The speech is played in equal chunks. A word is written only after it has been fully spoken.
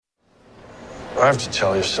I have to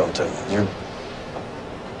tell you something. You're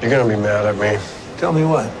gonna be mad at me. Tell me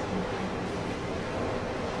what?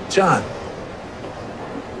 John.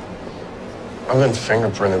 I've been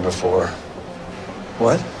fingerprinted before.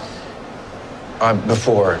 What?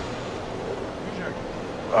 Before.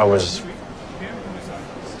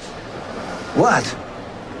 What?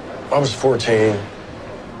 I was 14.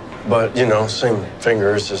 But, you know, same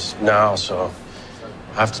fingers as now, so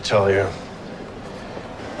I have to tell you.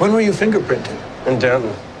 When were you fingerprinted? In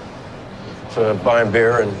Denton. For buying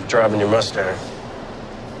beer and driving your Mustang.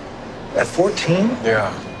 At 14?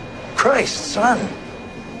 Yeah. Christ, son.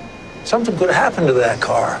 Something could have happened to that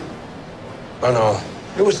car. I know.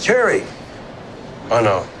 It was Terry. I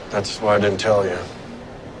know. That's why I didn't tell you.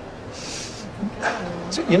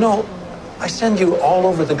 So, you know, I send you all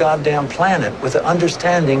over the goddamn planet with the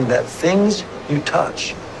understanding that things you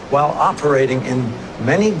touch while operating in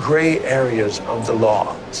many gray areas of the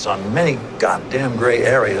law, son, many goddamn gray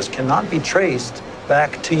areas, cannot be traced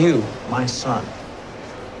back to you, my son.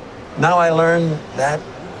 Now I learn that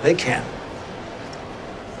they can.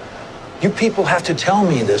 You people have to tell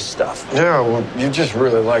me this stuff. Yeah, well, you just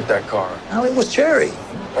really like that car. Well, it was Cherry.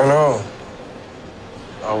 I know.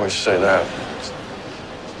 I always say that.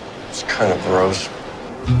 It's kind of gross.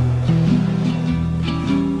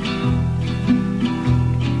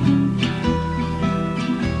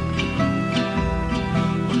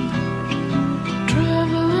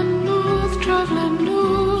 Traveling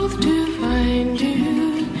north to find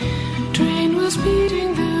you. Train was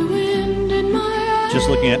beating the wind in my eyes. Just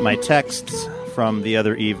looking at my texts from the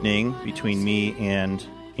other evening between me and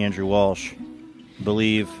Andrew Walsh, I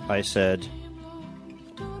believe I said,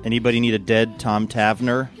 anybody need a dead Tom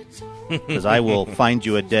Tavener? Because I will find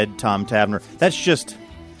you a dead Tom Tavener. This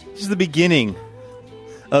is the beginning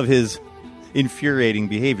of his infuriating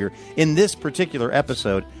behavior in this particular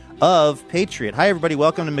episode of Patriot. Hi, everybody.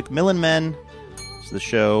 Welcome to Macmillan Men. It's the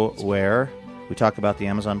show where we talk about the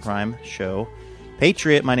Amazon Prime show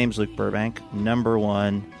Patriot. My name's Luke Burbank, number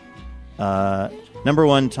one Tom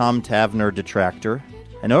Tavener detractor.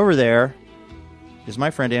 And over there is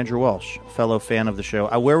my friend Andrew Walsh, fellow fan of the show.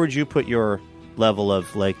 Where would you put your level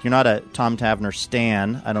of, like, you're not a Tom Tavener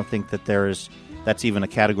stan. I don't think that that's even a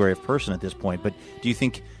category of person at this point. But do you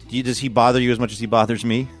think, does he bother you as much as he bothers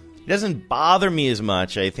me? It doesn't bother me as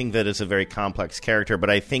much. I think that it's a very complex character, but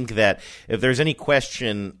I think that if there's any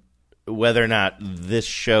question whether or not this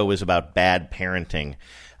show is about bad parenting,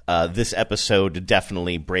 this episode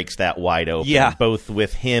definitely breaks that wide open, both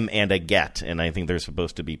with him and Aget, and I think there's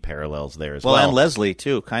supposed to be parallels there as well. Well, and Leslie,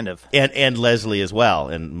 too, kind of. And Leslie as well,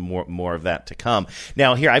 and more of that to come.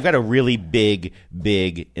 Now, here, I've got a really big,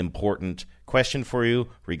 important question for you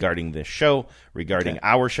regarding this show, regarding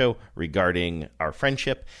our show, regarding our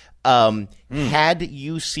friendship. Had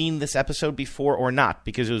you seen this episode before or not?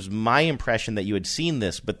 Because it was my impression that you had seen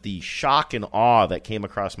this, but the shock and awe that came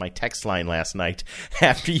across my text line last night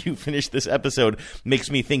after you finished this episode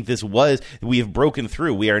makes me think we have broken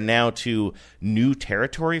through. We are now to new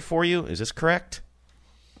territory for you. Is this correct?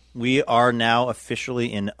 We are now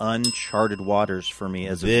officially in uncharted waters for me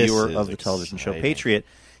as a viewer of the television show Patriot.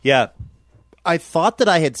 Yeah, I thought that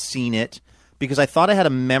I had seen it, because I thought I had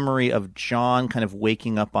a memory of John kind of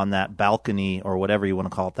waking up on that balcony or whatever you want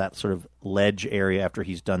to call it, that sort of ledge area after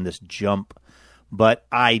he's done this jump. But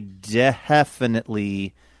I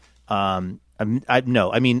definitely,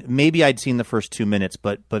 maybe I'd seen the first 2 minutes,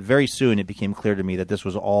 but very soon it became clear to me that this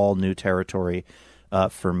was all new territory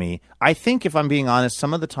for me. I think, if I'm being honest,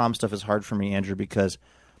 some of the Tom stuff is hard for me, Andrew, because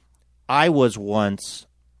I was once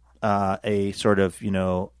a sort of,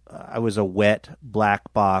 I was a wet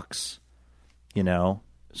black box,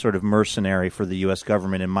 sort of mercenary for the U.S.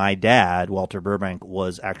 government. And my dad, Walter Burbank,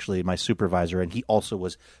 was actually my supervisor, and he also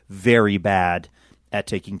was very bad at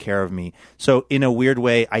taking care of me. So in a weird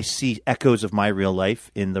way, I see echoes of my real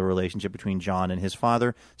life in the relationship between John and his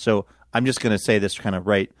father. So I'm just going to say this kind of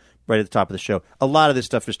right at the top of the show. A lot of this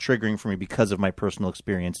stuff is triggering for me because of my personal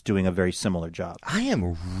experience doing a very similar job. I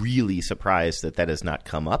am really surprised that has not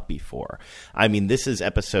come up before. I mean, this is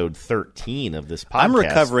episode 13 of this podcast. I'm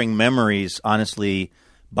recovering memories, honestly,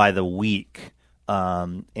 by the week,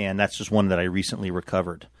 and that's just one that I recently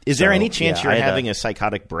recovered. Is there any chance you're having a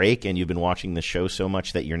psychotic break and you've been watching the show so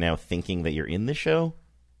much that you're now thinking that you're in the show?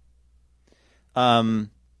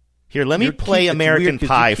 Here, let me play American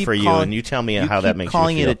Pie for you, and you tell me how that makes you feel.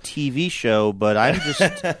 You keep calling it a TV show, but I'm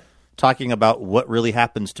just talking about what really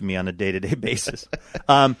happens to me on a day-to-day basis.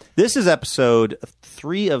 This is episode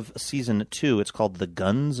 3 of season 2. It's called The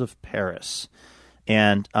Guns of Paris.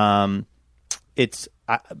 And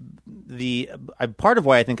part of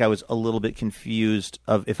why I think I was a little bit confused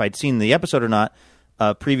of if I'd seen the episode or not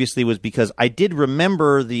previously was because I did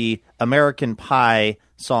remember the American Pie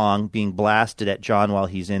song being blasted at John while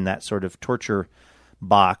he's in that sort of torture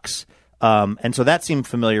box. And so that seemed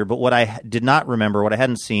familiar, but what I did not remember, what I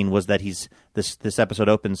hadn't seen, was that this episode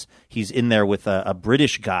opens, he's in there with a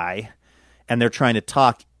British guy, and they're trying to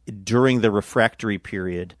talk during the refractory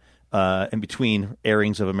period in between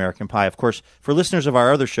airings of American Pie. Of course, for listeners of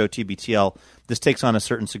our other show, TBTL, this takes on a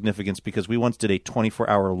certain significance because we once did a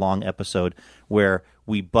 24-hour long episode where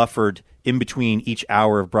we buffered in between each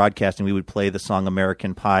hour of broadcasting. We would play the song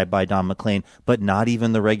American Pie by Don McLean, but not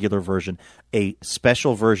even the regular version. A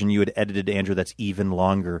special version you had edited, Andrew, that's even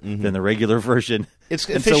longer than the regular version. It's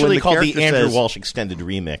And officially when called the character Andrew says, Walsh Extended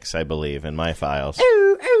Remix, I believe, in my files.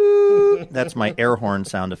 "Ooh, ooh," that's my air horn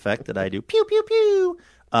sound effect that I do. Pew, pew, pew.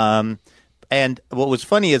 And what was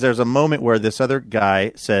funny is there's a moment where this other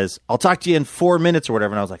guy says, "I'll talk to you in 4 minutes," or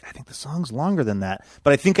whatever. And I was like, I think the song's longer than that.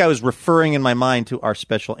 But I think I was referring in my mind to our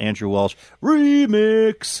special Andrew Walsh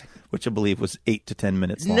remix, which I believe was 8 to 10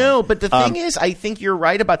 minutes long. No, but the thing is, I think you're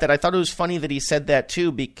right about that. I thought it was funny that he said that,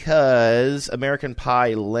 too, because American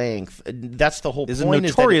Pie length, that's the whole Is a point.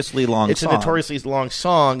 notoriously long It's song. a notoriously long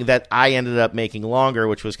song that I ended up making longer,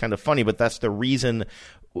 which was kind of funny, but that's the reason.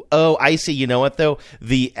 Oh, I see. You know what, though?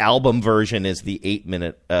 The album version is the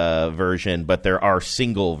 8-minute version, but there are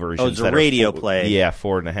single versions. Oh, it's a that radio are play. Yeah,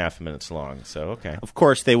 4.5 minutes long. So, okay. Of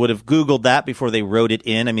course, they would have Googled that before they wrote it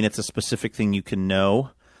in. I mean, it's a specific thing you can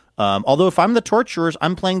know. Although if I'm the torturers,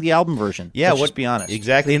 I'm playing the album version. Yeah, let's just be honest.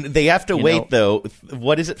 Exactly. And they have to You wait, know- though.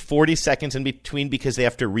 What is it, 40 seconds in between because they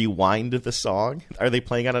have to rewind the song? Are they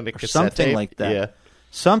playing it on a cassette Something tape? like that. Yeah.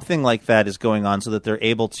 Something like that is going on so that they're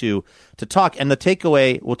able to talk. And the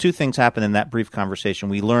takeaway, well, two things happen in that brief conversation.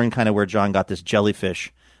 We learn kind of where John got this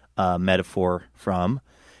jellyfish metaphor from.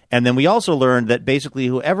 And then we also learned that basically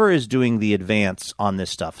whoever is doing the advance on this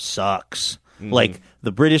stuff sucks. Like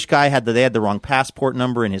the British guy they had the wrong passport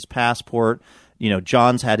number in his passport. You know,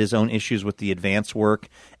 John's had his own issues with the advance work.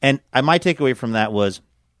 And my takeaway from that was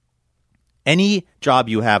any job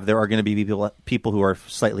you have, there are going to be people who are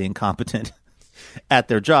slightly incompetent at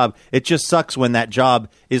their job. It just sucks when that job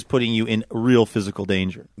is putting you in real physical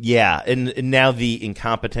danger. Yeah, and now the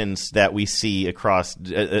incompetence that we see across,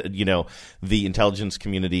 the intelligence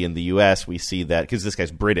community in the U.S., we see that because this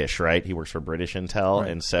guy's British, right? He works for British Intel, Right.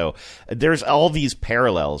 and so there's all these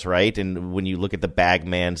parallels, right? And when you look at the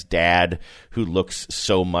bagman's dad, who looks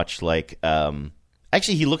so much like.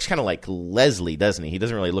 Actually, he looks kind of like Leslie, doesn't he? He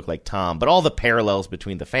doesn't really look like Tom. But all the parallels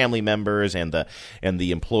between the family members and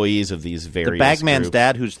the employees of these various The bagman's groups.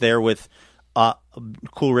 dad, who's there with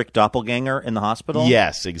Cool Rick Doppelganger in the hospital.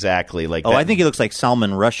 Yes, exactly. Like Oh, that. I think he looks like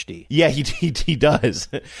Salman Rushdie. Yeah, he does.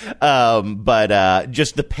 But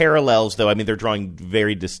just the parallels, though. I mean, they're drawing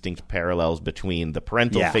very distinct parallels between the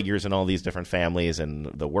parental Yeah. figures in all these different families and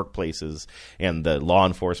the workplaces and the law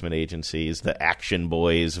enforcement agencies, the action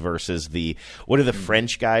boys versus what are the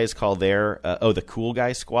French guys called there? The cool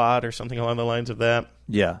guy squad or something along the lines of that.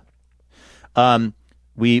 Yeah.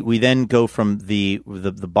 We then go from the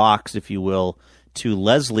box, if you will, to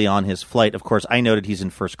Leslie on his flight. Of course, I noted he's in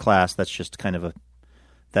first class. That's just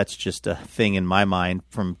a thing in my mind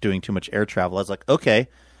from doing too much air travel. I was like, okay,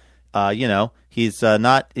 he's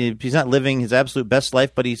not living his absolute best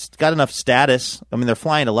life, but he's got enough status. I mean, they're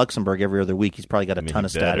flying to Luxembourg every other week. He's probably got a ton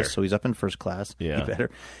of he better. status, so he's up in first class. Yeah. He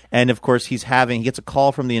better. And of course, he gets a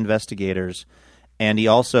call from the investigators, and he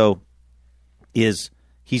also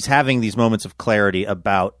he's having these moments of clarity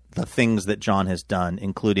about the things that John has done,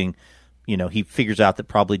 including, he figures out that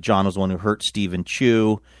probably John was the one who hurt Stephen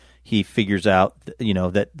Chu. He figures out,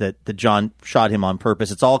 that John shot him on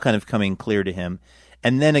purpose. It's all kind of coming clear to him.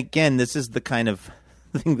 And then again, this is the kind of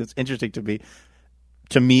thing that's interesting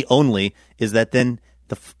to me only, is that then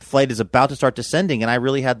the flight is about to start descending, and I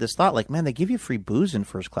really had this thought, like, man, they give you free booze in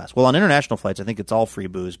first class. Well, on international flights, I think it's all free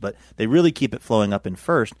booze, but they really keep it flowing up in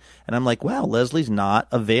first. And I'm like, wow, Leslie's not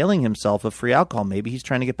availing himself of free alcohol. Maybe he's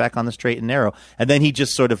trying to get back on the straight and narrow. And then he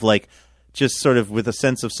just sort of with a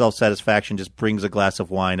sense of self-satisfaction, just brings a glass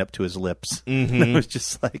of wine up to his lips. And it was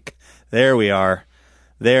just like, there we are.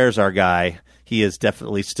 There's our guy. He is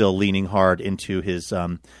definitely still leaning hard into his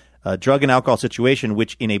drug and alcohol situation,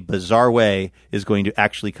 which in a bizarre way is going to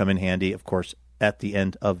actually come in handy, of course, at the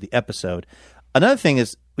end of the episode. Another thing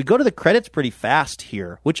is we go to the credits pretty fast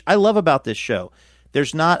here, which I love about this show.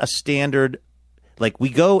 There's not a standard, like we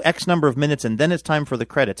go X number of minutes and then it's time for the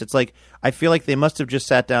credits. It's like, I feel like they must have just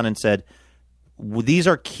sat down and said, these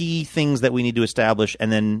are key things that we need to establish.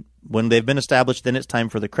 And then when they've been established, then it's time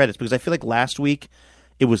for the credits. Because I feel like last week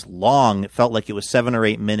it was long. It felt like it was 7 or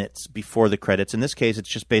 8 minutes before the credits. In this case, it's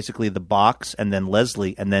just basically the box and then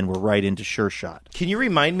Leslie, and then we're right into Sure Shot. Can you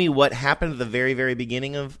remind me what happened at the very, very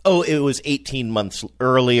beginning of? Oh, it was 18 months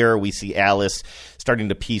earlier. We see Alice starting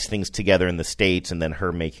to piece things together in the States, and then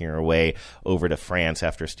her making her way over to France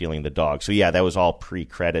after stealing the dog. So yeah, that was all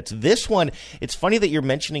pre-credits. This one, it's funny that you're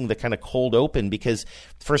mentioning the kind of cold open, because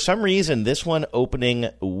for some reason, this one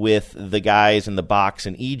opening with the guys in the box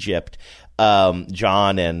in Egypt,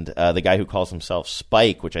 John and the guy who calls himself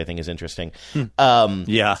Spike, which I think is interesting.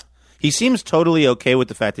 Yeah. He seems totally okay with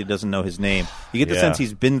the fact that he doesn't know his name. You get the sense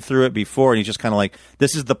he's been through it before, and he's just kind of like,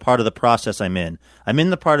 this is the part of the process I'm in. I'm in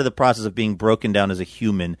the part of the process of being broken down as a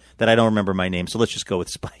human that I don't remember my name, so let's just go with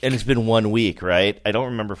Spike. And it's been 1 week, right? I don't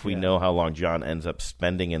remember if we know how long John ends up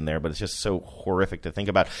spending in there, but it's just so horrific to think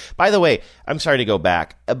about. By the way, I'm sorry to go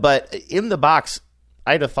back, but in the box,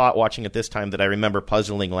 I had a thought watching it this time that I remember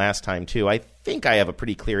puzzling last time, too. I think I have a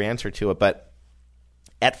pretty clear answer to it, but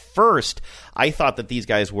at first, I thought that these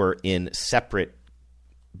guys were in separate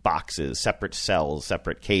boxes, separate cells,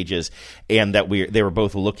 separate cages, and that they were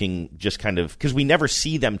both looking just kind of, because we never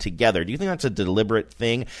see them together. Do you think that's a deliberate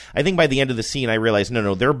thing? I think by the end of the scene, I realized,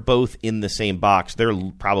 no, they're both in the same box. They're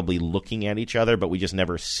probably looking at each other, but we just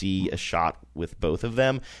never see a shot with both of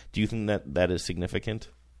them. Do you think that is significant?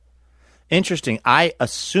 Interesting. I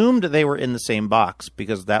assumed they were in the same box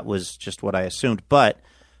because that was just what I assumed, but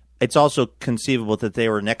it's also conceivable that they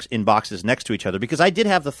were in boxes next to each other, because I did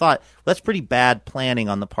have the thought, that's pretty bad planning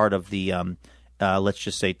on the part of the, let's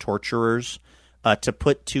just say, torturers, to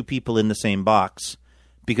put two people in the same box,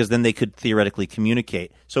 because then they could theoretically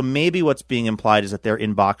communicate. So maybe what's being implied is that they're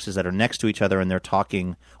in boxes that are next to each other and they're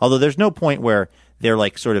talking, although there's no point where they're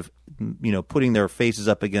like sort of, putting their faces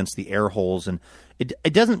up against the air holes, and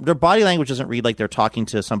it doesn't, their body language doesn't read like they're talking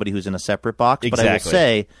to somebody who's in a separate box. Exactly. But I will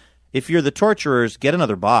say, if you're the torturers, get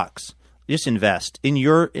another box. Just invest in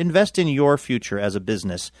your future as a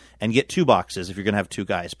business, and get 2 boxes if you're going to have 2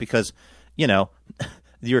 guys, because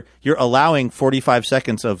you're allowing 45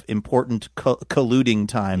 seconds of important colluding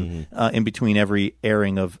time in between every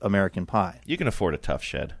airing of American Pie. You can afford a tough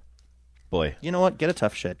shed, boy. You know what? Get a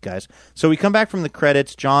tough shed, guys. So we come back from the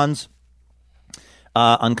credits. John's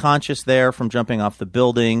unconscious there from jumping off the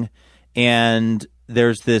building, and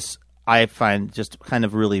there's this, I find, just kind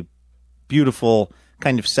of really beautiful,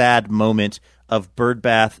 kind of sad moment of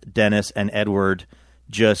Birdbath, Dennis, and Edward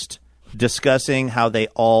just discussing how they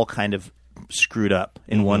all kind of screwed up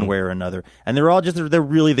in one way or another, and they're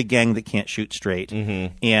really the gang that can't shoot straight,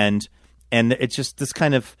 and it's just this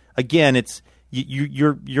kind of, again, it's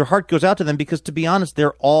your heart goes out to them, because to be honest,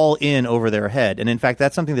 they're all in over their head, and in fact,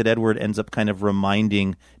 that's something that Edward ends up kind of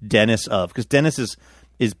reminding Dennis of, because Dennis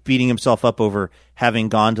is beating himself up over having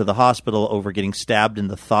gone to the hospital over getting stabbed in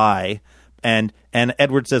the thigh. And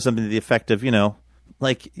Edward says something to the effect of,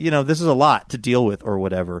 this is a lot to deal with or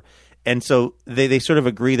whatever. And so they sort of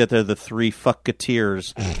agree that they're the 3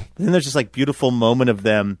 fucketeers. Then there's this like beautiful moment of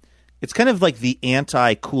them. It's kind of like the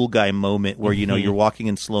anti-cool guy moment where, you're walking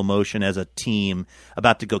in slow motion as a team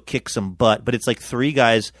about to go kick some butt. But it's like 3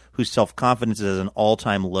 guys whose self-confidence is at an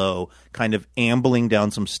all-time low, kind of ambling down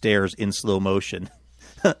some stairs in slow motion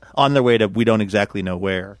on their way to we don't exactly know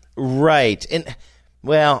where. Right. And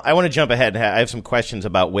well, I want to jump ahead. I have some questions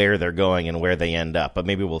about where they're going and where they end up, but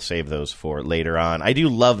maybe we'll save those for later on. I do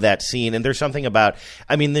love that scene, and there's something about,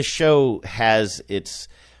 this show has its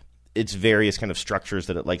various kind of structures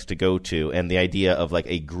that it likes to go to, and the idea of like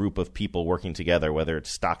a group of people working together, whether it's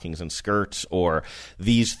stockings and skirts or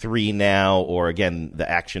these 3 now, or again, the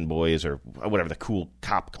Action Boys or whatever, the cool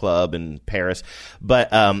cop club in Paris.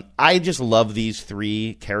 But I just love these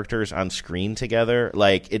 3 characters on screen together.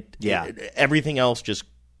 Like everything else just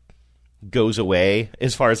goes away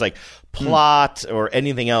as far as like plot or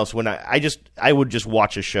anything else. When I would just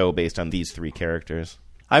watch a show based on these 3 characters.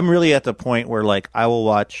 I'm really at the point where, like, I'll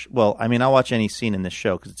watch any scene in this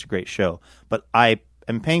show because it's a great show, but I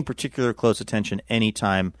am paying particular close attention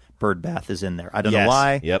anytime Birdbath is in there. I don't know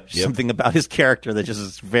why. Yep. Something about his character that just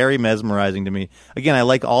is very mesmerizing to me. Again, I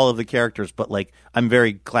like all of the characters, but, like, I'm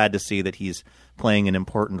very glad to see that he's playing an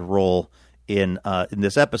important role in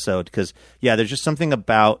this episode because, there's just something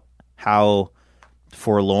about how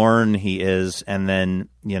forlorn he is, and then,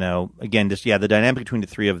 again, just, the dynamic between the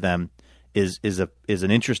 3 of them is an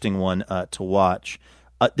interesting one to watch.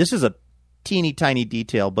 This is a teeny tiny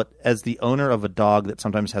detail, but as the owner of a dog that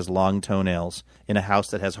sometimes has long toenails in a house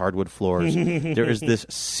that has hardwood floors, there is this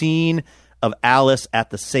scene of Alice at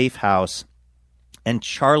the safe house, and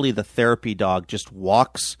Charlie, the therapy dog, just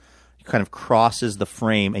walks, kind of crosses the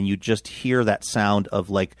frame, and you just hear that sound of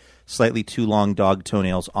like slightly too long dog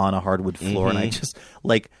toenails on a hardwood floor. And I just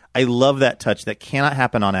I love that touch. That cannot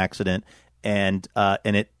happen on accident, and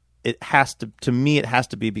it has to me it has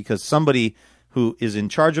to be because somebody who is in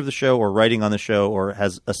charge of the show or writing on the show or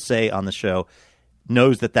has a say on the show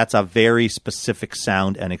knows that that's a very specific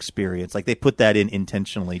sound and experience. Like they put that in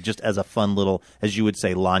intentionally, just as a fun little, as you would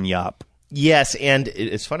say, lagniappe. Yes, and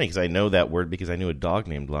it's funny because I know that word because I knew a dog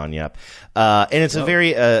named Lagniappe. And it's a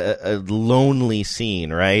very a lonely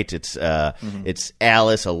scene, right? It's it's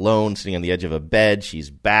Alice alone sitting on the edge of a bed. She's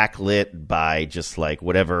backlit by just like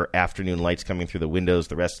whatever afternoon lights coming through the windows.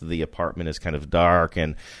 The rest of the apartment is kind of dark,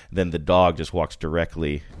 and then the dog just walks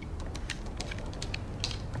directly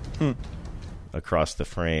across the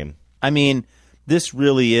frame. I mean, this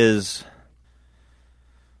really is...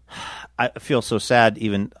 I feel so sad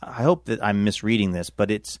even. I hope that I'm misreading this,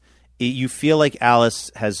 but you feel like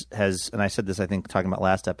Alice has, and I said this, I think, talking about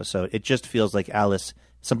last episode, it just feels like Alice,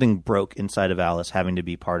 something broke inside of Alice having to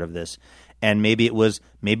be part of this. And maybe it was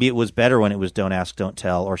better when it was Don't Ask, Don't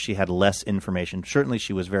Tell, or she had less information. Certainly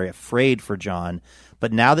she was very afraid for John,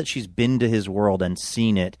 but now that she's been to his world and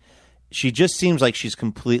seen it, she just seems like she's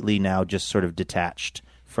completely now just sort of detached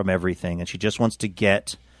from everything, and she just wants to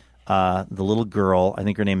get... the little girl, I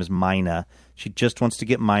think her name is Mina. She just wants to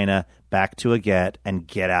get Mina back to Agathe and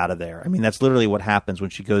get out of there. I mean, that's literally what happens when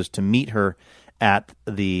she goes to meet her at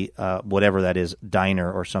the whatever that is, diner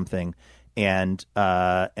or something. And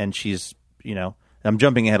she's, you know, I'm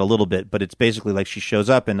jumping ahead a little bit, but it's basically like she shows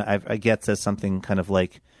up and Agathe says something kind of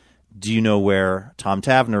like, "Do you know where Tom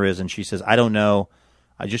Tavener is?" And she says, "I don't know.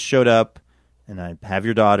 I just showed up. And I have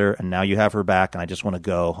your daughter, and now you have her back, and I just want to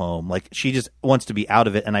go home." Like, she just wants to be out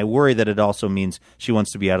of it, and I worry that it also means she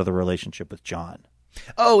wants to be out of the relationship with John.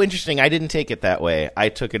 Oh, interesting. I didn't take it that way. I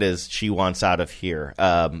took it as she wants out of here.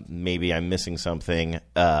 Maybe I'm missing something.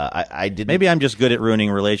 I didn't. Maybe I'm just good at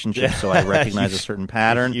ruining relationships, so I recognize a certain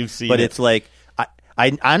pattern. You've seen but it. It's like,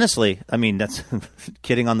 I honestly, I mean, that's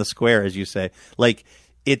kidding on the square, as you say. Like,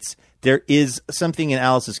 there is something in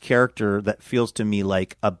Alice's character that feels to me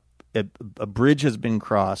like a bridge has been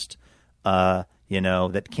crossed,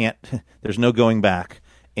 that can't, there's no going back.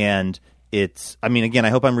 And it's, I mean, again, I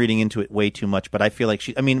hope I'm reading into it way too much, but I feel like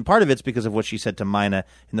part of it's because of what she said to Mina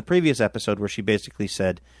in the previous episode, where she basically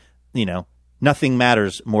said, nothing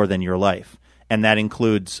matters more than your life. And that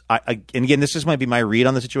includes, and again, this just might be my read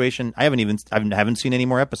on the situation. I haven't seen any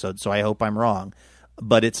more episodes, so I hope I'm wrong.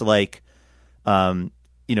 But it's like,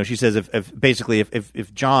 she says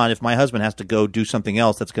if John, if my husband has to go do something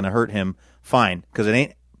else that's going to hurt him, fine, because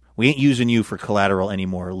we ain't using you for collateral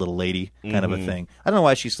anymore, little lady, kind of a thing. I don't know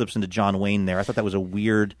why she slips into John Wayne there. I thought that was a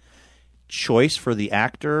weird choice for the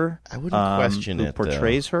actor. I wouldn't question who it,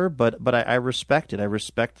 portrays her, but I respect it. I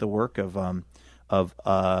respect the work of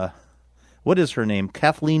what is her name?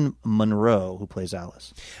 Kathleen Monroe, who plays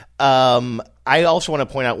Alice. I also want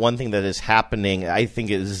to point out one thing that is happening. I think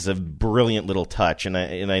it is a brilliant little touch, and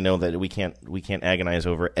I know that we can't agonize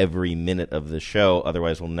over every minute of the show.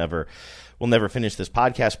 Otherwise, we'll never finish this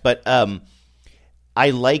podcast. But I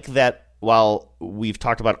like that while we've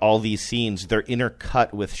talked about all these scenes, they're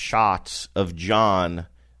intercut with shots of John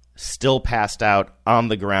still passed out on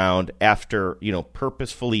the ground after,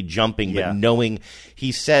 purposefully jumping, but knowing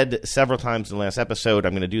he said several times in the last episode,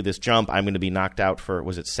 "I'm going to do this jump. I'm going to be knocked out for,"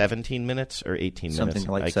 was it 17 minutes or 18 minutes?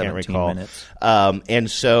 Something like I 17 can't recall. minutes.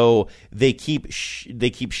 And so they keep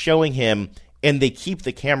showing him, and they keep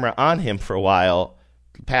the camera on him for a while,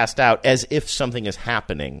 passed out, as if something is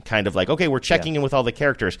happening, kind of like, okay, we're checking in with all the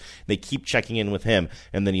characters. They keep checking in with him,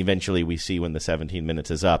 and then eventually we see when the 17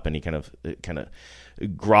 minutes is up, and he kind of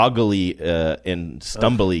groggily and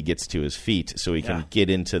stumbly gets to his feet so he can get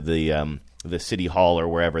into the city hall or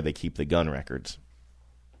wherever they keep the gun records.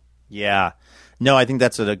 Yeah. No, I think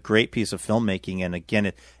that's a great piece of filmmaking. And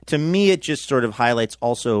again, to me, it just sort of highlights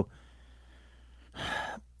also,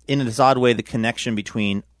 in this odd way, the connection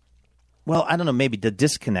between, well, I don't know, maybe the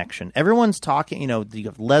disconnection. Everyone's talking, you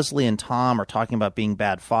have Leslie and Tom are talking about being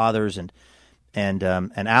bad fathers, and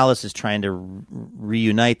Alice is trying to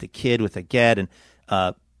reunite the kid with Agathe, and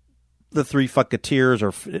the three fucketeers,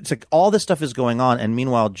 it's like all this stuff is going on, and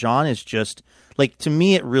meanwhile John is just like, to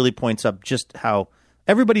me it really points up just how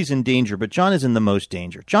everybody's in danger, but John is in the most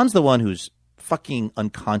danger. John's the one who's fucking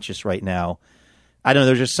unconscious right now. I don't know,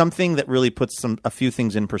 there's just something that really puts a few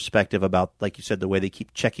things in perspective about, like you said, the way they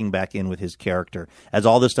keep checking back in with his character as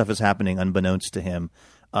all this stuff is happening unbeknownst to him,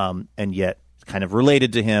 and yet kind of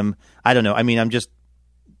related to him. I don't know. I mean, I'm just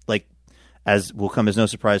like, as will come as no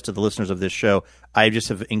surprise to the listeners of this show, I just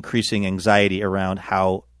have increasing anxiety around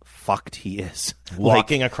how fucked he is.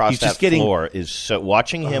 Walking Like, across he's that just getting, floor is so...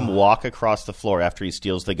 Watching him walk across the floor after he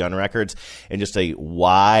steals the gun records, and just a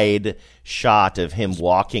wide shot of him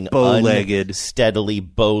walking bow-legged, steadily,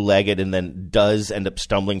 bow-legged, and then does end up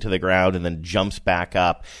stumbling to the ground and then jumps back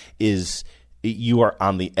up, is... You are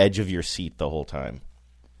on the edge of your seat the whole time.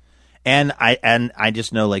 And I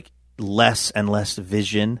just know, like, less and less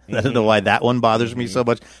vision. I don't know why that one bothers me so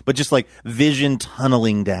much, but just like vision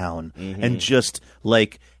tunneling down and just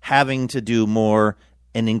like having to do more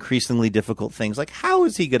and increasingly difficult things. Like, how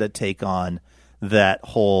is he going to take on that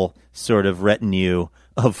whole sort of retinue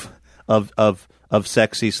of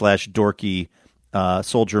sexy / dorky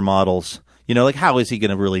soldier models? You know, like, how is he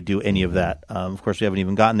going to really do any of that? Of course, we haven't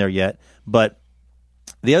even gotten there yet. But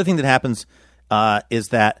the other thing that happens is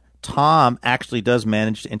that Tom actually does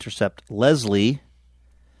manage to intercept Leslie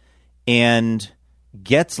and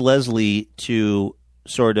gets Leslie to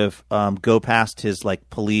sort of go past his, like,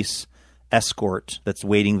 police escort that's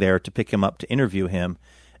waiting there to pick him up to interview him.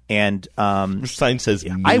 And the sign says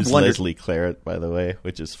Ms. Leslie Claret, by the way,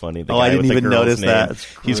 which is funny. The guy I didn't with the even girl's notice name, that.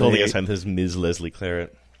 He's holding a sign that says Ms. Leslie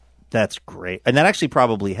Claret. That's great. And that actually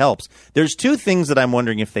probably helps. There's two things that I'm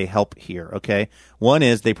wondering if they help here, okay? One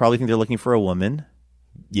is they probably think they're looking for a woman.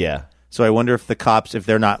 Yeah. So I wonder if the cops, if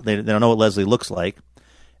they don't know what Leslie looks like.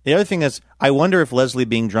 The other thing is, I wonder if Leslie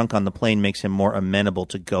being drunk on the plane makes him more amenable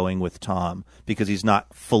to going with Tom because he's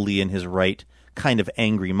not fully in his right kind of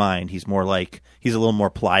angry mind. He's more like, he's a little more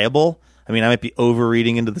pliable. I mean, I might be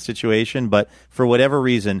overreading into the situation, but for whatever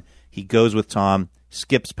reason, he goes with Tom,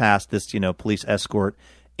 skips past this, police escort,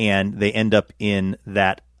 and they end up in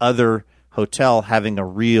that other hotel having a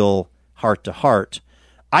real heart-to-heart.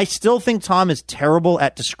 I still think Tom is terrible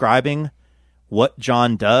at describing what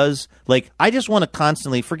John does. Like, I just want to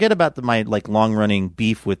constantly forget about my like long-running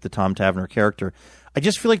beef with the Tom Taverner character. I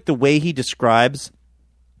just feel like the way he describes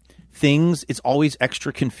things is always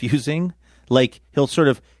extra confusing. Like,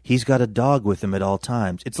 he's got a dog with him at all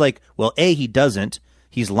times. It's like, well, A, he doesn't.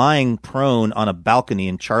 He's lying prone on a balcony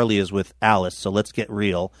and Charlie is with Alice, so let's get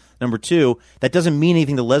real. Number two, that doesn't mean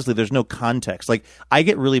anything to Leslie. There's no context. Like, I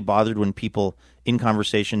get really bothered when people in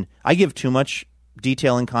conversation, I give too much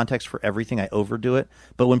detail and context for everything. I overdo it.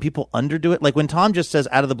 But when people underdo it, like when Tom just says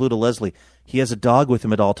out of the blue to Leslie, he has a dog with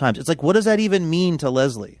him at all times. It's like, what does that even mean to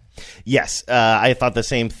Leslie? Yes, I thought the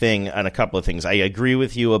same thing on a couple of things. I agree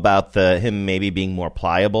with you about him maybe being more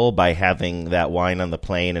pliable by having that wine on the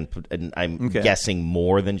plane, and I'm guessing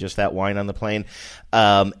more than just that wine on the plane.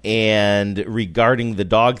 And regarding the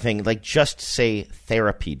dog thing, like, just say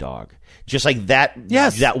therapy dog. Just like that.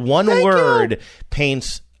 Yes. That one word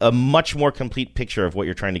paints a much more complete picture of what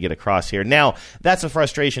you're trying to get across here. Now, that's a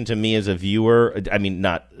frustration to me as a viewer. I mean,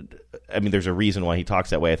 there's a reason why he talks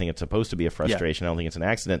that way. I think it's supposed to be a frustration. I don't think it's an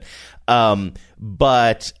accident.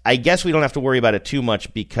 But I guess we don't have to worry about it too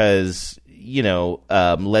much because,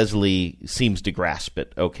 Leslie seems to grasp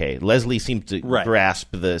it. Okay. Leslie seems to grasp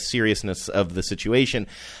the seriousness of the situation.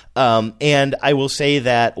 And I will say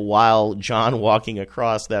that while John walking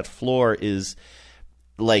across that floor is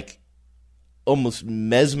like almost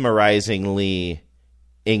mesmerizingly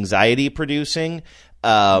anxiety-producing,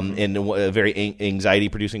 and a very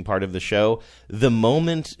anxiety-producing part of the show, the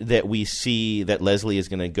moment that we see that Leslie is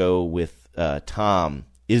going to go with Tom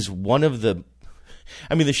is one of the...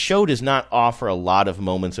 I mean, the show does not offer a lot of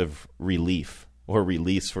moments of relief or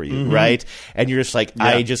release for you, right? And you're just like,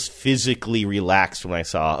 I just physically relaxed when I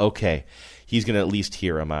saw, okay, he's going to at least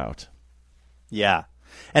hear him out. Yeah.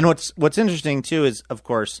 And what's interesting, too, is, of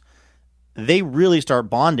course, they really start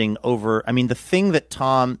bonding over, I mean, the thing that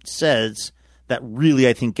Tom says that really,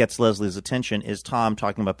 I think, gets Leslie's attention is Tom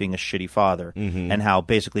talking about being a shitty father and how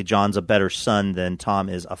basically John's a better son than Tom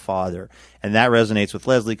is a father. And that resonates with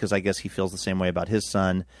Leslie because I guess he feels the same way about his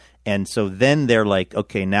son. And so then they're like,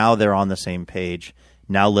 okay, now they're on the same page.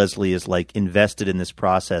 Now Leslie is like invested in this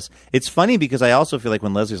process. It's funny because I also feel like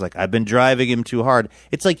when Leslie's like, I've been driving him too hard.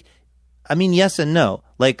 It's like, I mean, yes and no.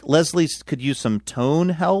 Like, Leslie could use some tone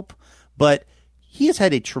help, but he has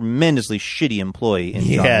had a tremendously shitty employee in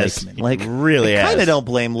John Lakeman. Like, really, I kind of don't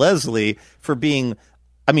blame Leslie for being.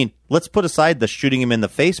 I mean, let's put aside the shooting him in the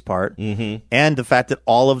face part and the fact that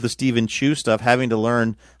all of the Stephen Chu stuff, having to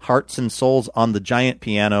learn Hearts and Souls on the giant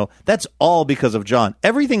piano, that's all because of John.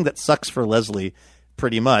 Everything that sucks for Leslie,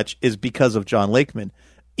 pretty much, is because of John Lakeman.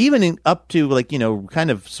 Even up to, like,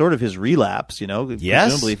 kind of sort of his relapse,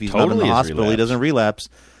 presumably if he's not in the hospital, he doesn't relapse.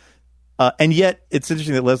 And yet, it's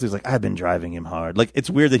interesting that Leslie's like, I've been driving him hard. Like, it's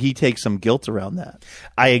weird that he takes some guilt around that.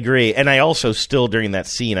 I agree. And I also still, during that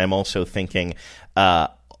scene, I'm also thinking,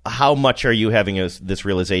 how much are you having this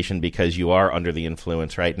realization because you are under the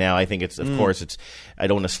influence right now? I think it's, of course, I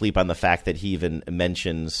don't want to sleep on the fact that he even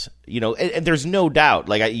mentions, and there's no doubt.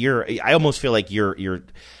 Like I almost feel like you're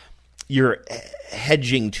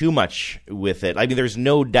hedging too much with it. I mean, there's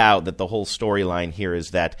no doubt that the whole storyline here is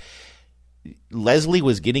that Leslie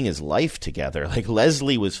was getting his life together. Like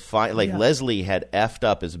Leslie was fine. Like Leslie had effed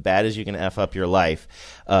up as bad as you can eff up your life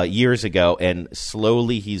years ago, and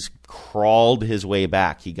slowly he's crawled his way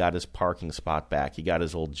back. He got his parking spot back. He got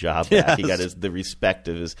his old job back. He got the respect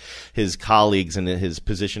of his colleagues and his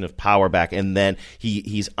position of power back. And then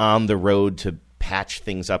he's on the road to patch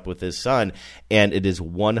things up with his son, and it is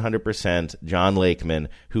 100% John Lakeman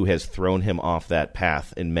who has thrown him off that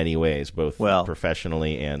path in many ways, both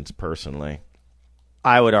professionally and personally.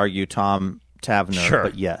 I would argue Tom Tavener,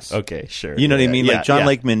 but yes. Okay, sure. You know what I mean? Like John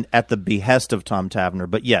Lakeman at the behest of Tom Tavener,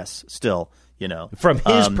 but yes, still, From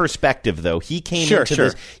his perspective, though, he came into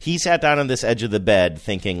this, he sat down on this edge of the bed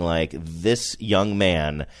thinking like, this young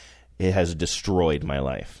man has destroyed my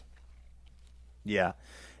life. Yeah.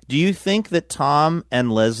 Do you think that Tom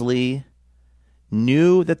and Leslie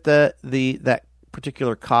knew that that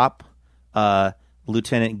particular cop,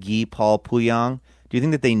 Lieutenant Guy Paul Pouillon, do you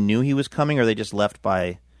think that they knew he was coming, or they just left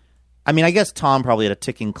by? I mean, I guess Tom probably had a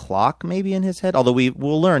ticking clock maybe in his head. Although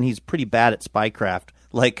we'll learn he's pretty bad at spycraft,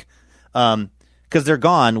 because they're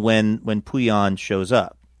gone when Pouillon shows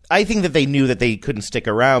up. I think that they knew that they couldn't stick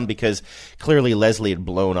around because clearly Leslie had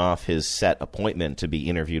blown off his set appointment to be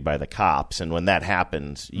interviewed by the cops. And when that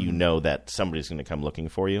happens, you know that somebody's going to come looking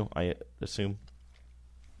for you, I assume.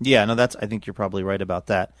 Yeah, no, I think you're probably right about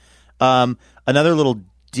that. Another little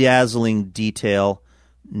dazzling detail,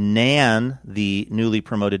 Nan, the newly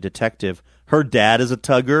promoted detective, her dad is a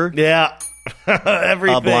tugger. Yeah.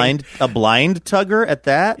 Everything. A blind tugger at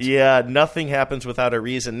that? Yeah, nothing happens without a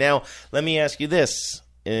reason. Now, let me ask you this.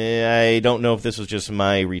 I don't know if this was just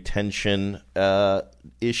my retention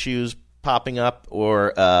issues popping up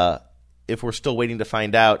or if we're still waiting to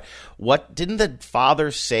find out. What didn't the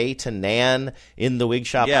father say to Nan in the wig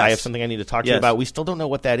shop? Yes. I have something I need to talk to you about. We still don't know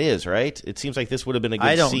what that is, right? It seems like this would have been a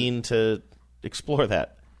good scene to explore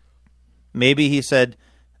that. Maybe he said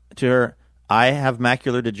to her, I have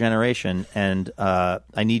macular degeneration, and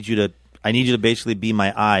I need you to basically be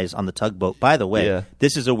my eyes on the tugboat. By the way,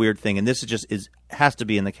 This is a weird thing, and this has to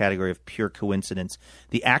be in the category of pure coincidence.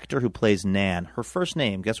 The actor who plays Nan, her first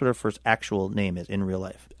name, guess what her first actual name is in real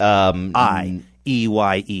life? I-E-Y-E.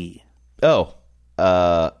 Oh,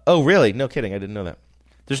 really? No kidding. I didn't know that.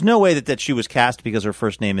 There's no way that she was cast because her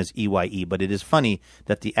first name is E-Y-E, but it is funny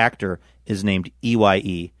that the actor is named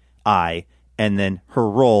E-Y-E-I, and then her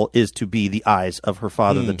role is to be the eyes of her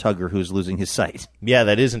father, the tugger, who's losing his sight. Yeah,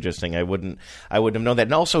 that is interesting. I wouldn't have known that.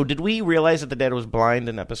 And also, did we realize that the dad was blind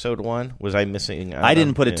in episode 1? Was I missing? I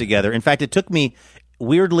didn't put it together. In fact, it took me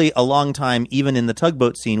weirdly a long time, even in the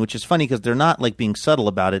tugboat scene, which is funny because they're not like being subtle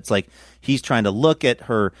about it. It's like he's trying to look at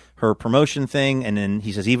her promotion thing, and then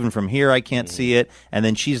he says, "Even from here, I can't see it." And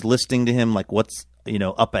then she's listening to him like, "What's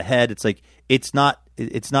up ahead?" It's like it's not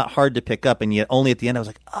hard to pick up, and yet only at the end I was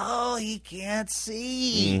like, "Oh, he can't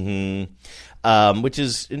see." Mm-hmm. Which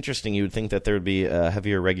is interesting. You would think that there would be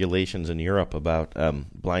heavier regulations in Europe about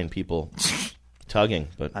blind people tugging,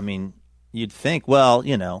 but I mean, you'd think. Well,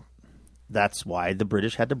 that's why the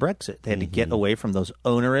British had to Brexit. They had to get away from those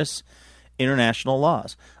onerous international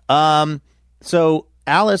laws. So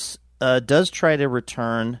Alice does try to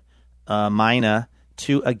return Mina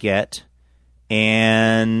to Aget,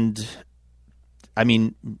 and I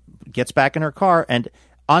mean, gets back in her car. And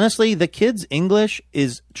honestly, the kid's English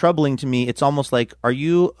is troubling to me. It's almost like, are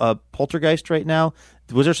you a poltergeist right now?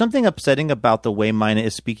 Was there something upsetting about the way Mina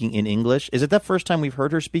is speaking in English? Is it the first time we've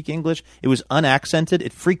heard her speak English? It was unaccented.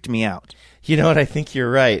 It freaked me out. You know what? I think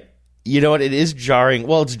you're right. You know what? It is jarring.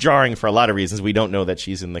 Well, it's jarring for a lot of reasons. We don't know that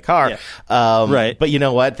she's in the car. Yeah. Right. But you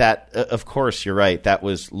know what? That, of course, you're right. That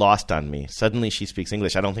was lost on me. Suddenly she speaks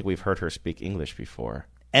English. I don't think we've heard her speak English before.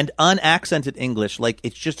 And unaccented English. Like,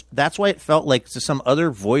 it's just, that's why it felt like some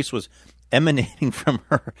other voice was emanating from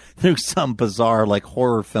her through some bizarre, like,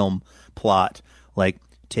 horror film plot. Like,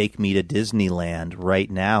 take me to Disneyland right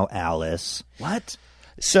now, Alice. What?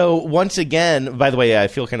 So once again, by the way, I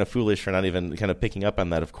feel kind of foolish for not even kind of picking up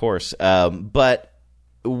on that, of course. But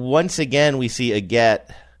once again, we see Aget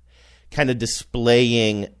kind of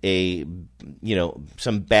displaying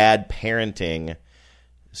some bad parenting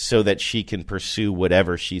so that she can pursue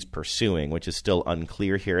whatever she's pursuing, which is still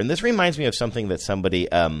unclear here. And this reminds me of something that somebody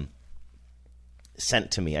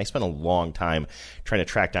sent to me. I spent a long time trying to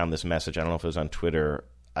track down this message. I don't know if it was on Twitter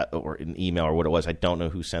or an email or what it was. I don't know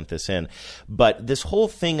who sent this in. But this whole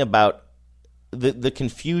thing about the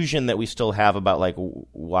confusion that we still have about like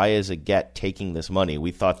why is Aget taking this money?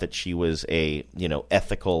 We thought that she was a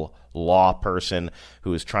ethical law person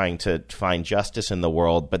who is trying to find justice in the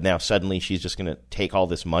world, but now suddenly she's just going to take all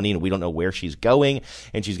this money and we don't know where she's going,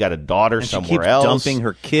 and she's got a daughter and somewhere she keeps else, dumping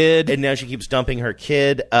her kid, and now she keeps dumping her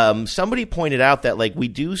kid. Somebody pointed out that like we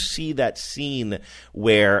do see that scene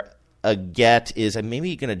where Aget is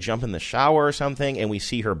maybe going to jump in the shower or something, and we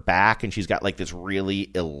see her back, and she's got like this really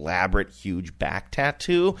elaborate, huge back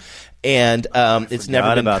tattoo, and it's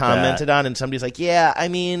never been commented on. And somebody's like, "Yeah, I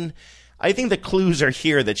mean, I think the clues are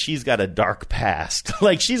here that she's got a dark past,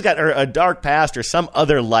 like she's got a dark past or some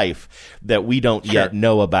other life that we don't yet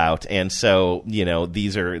know about." And so,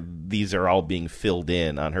 these are all being filled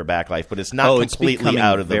in on her back life, but it's not completely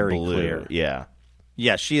out of the blue. Clear. Yeah.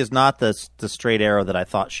 Yeah, she is not the straight arrow that I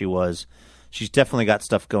thought she was. She's definitely got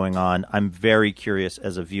stuff going on. I'm very curious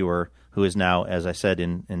as a viewer who is now, as I said,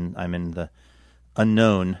 I'm in the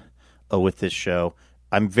unknown with this show.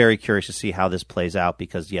 I'm very curious to see how this plays out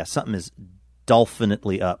because, something is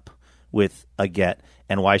definitely up with Aget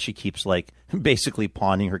and why she keeps basically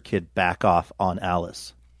pawning her kid back off on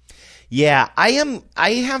Alice. Yeah, I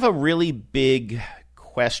have a really big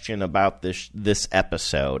question about this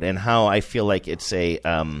episode and how I feel like it's a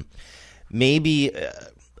maybe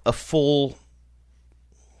a full,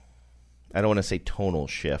 I don't want to say tonal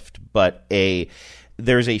shift, but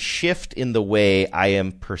there's a shift in the way I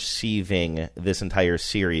am perceiving this entire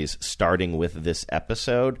series starting with this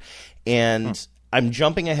episode. And I'm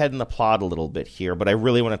jumping ahead in the plot a little bit here, but I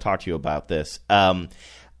really want to talk to you about this.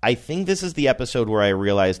 I think this is the episode where I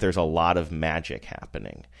realize there's a lot of magic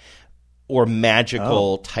happening. Or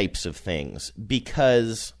magical types of things,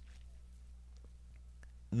 because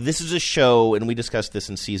this is a show, and we discussed this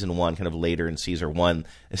in season 1, kind of later in season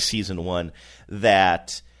one,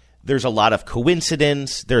 that there's a lot of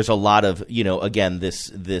coincidence. There's a lot of, again,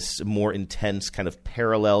 this more intense kind of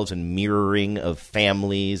parallels and mirroring of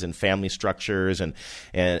families and family structures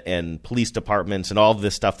and police departments and all of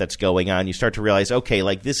this stuff that's going on. You start to realize, okay,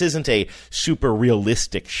 like this isn't a super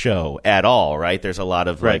realistic show at all, right? There's a lot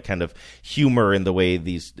of like kind of humor in the way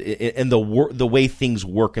the way things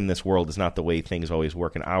work in this world is not the way things always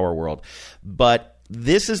work in our world. But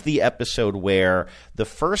this is the episode where the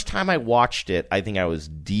first time I watched it, I think I was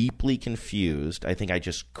deeply confused. I think I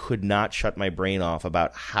just could not shut my brain off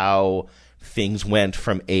about how things went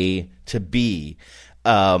from A to B.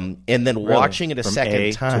 And then watching it a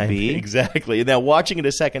second time. Exactly. And then watching it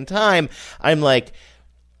a second time, I'm like,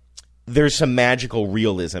 there's some magical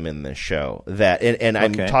realism in this show. And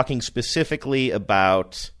I'm talking specifically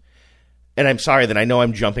about, and I'm sorry that I know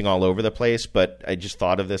I'm jumping all over the place, but I just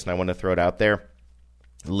thought of this and I want to throw it out there.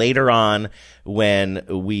 Later on, when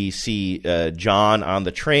we see John on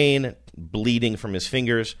the train, bleeding from his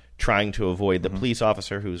fingers, trying to avoid the police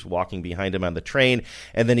officer who's walking behind him on the train,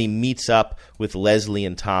 and then he meets up with Leslie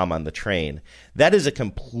and Tom on the train. That is a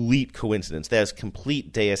complete coincidence. That is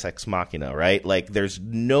complete deus ex machina, right? Like, there's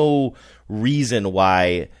no reason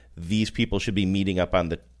why these people should be meeting up on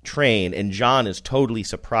the train, and John is totally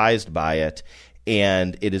surprised by it.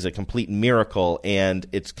 And it is a complete miracle, and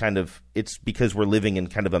it's because we're living in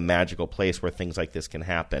kind of a magical place where things like this can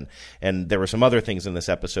happen. And there were some other things in this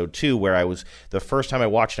episode too, where the first time I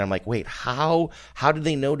watched it, I'm like, wait, how did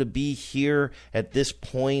they know to be here at this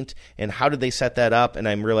point, and how did they set that up? And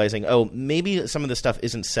I'm realizing, oh, maybe some of the stuff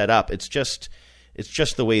isn't set up. It's just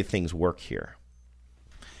the way things work here.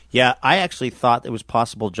 Yeah, I actually thought it was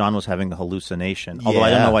possible John was having a hallucination. Although I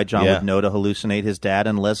don't know why John would know to hallucinate his dad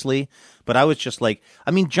and Leslie. But I was just like,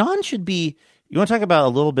 I mean, John should be, you want to talk about a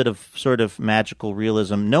little bit of sort of magical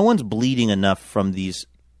realism. No one's bleeding enough from these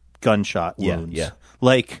gunshot wounds. Yeah.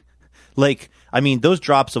 Like, I mean, those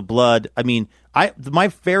drops of blood, I mean, my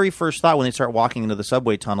very first thought when they start walking into the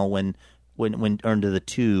subway tunnel when or into the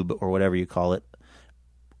tube or whatever you call it,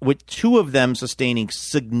 with two of them sustaining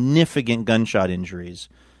significant gunshot injuries,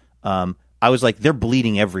 I was like, they're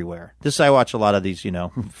bleeding everywhere. I watch a lot of these,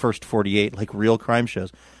 First 48, like real crime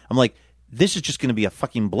shows. I'm like, this is just going to be a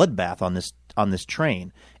fucking bloodbath on this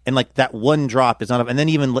train. And like that one drop is not, and then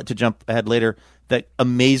even to jump ahead later, that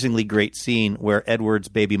amazingly great scene where Edward's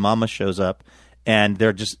baby mama shows up and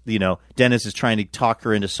they're just, Dennis is trying to talk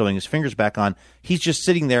her into sewing his fingers back on. He's just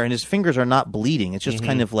sitting there and his fingers are not bleeding. It's just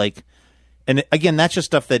kind of like, and again, that's just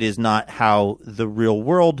stuff that is not how the real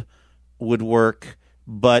world would work.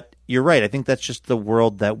 But, you're right. I think that's just the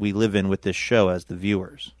world that we live in with this show as the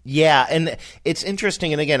viewers. Yeah, and it's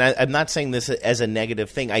interesting. And again, I'm not saying this as a negative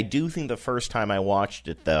thing. I do think the first time I watched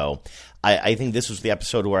it, though, I think this was the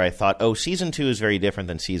episode where I thought, oh, season 2 is very different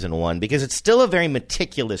than season 1 because it's still a very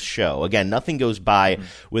meticulous show. Again, nothing goes by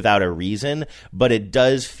without a reason, but it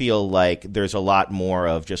does feel like there's a lot more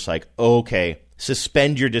of just like, okay,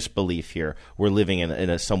 suspend your disbelief here. We're living in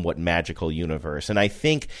a somewhat magical universe. And I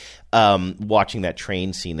think watching that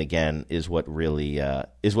train scene again is what really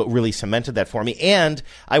cemented that for me. And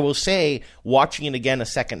I will say, watching it again a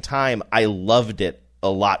second time, I loved it a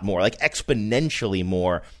lot more, like exponentially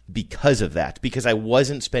more because of that, because I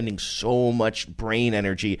wasn't spending so much brain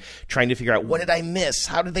energy trying to figure out, what did I miss?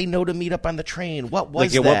 How did they know to meet up on the train? What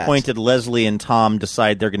was like at that? what point did Leslie and Tom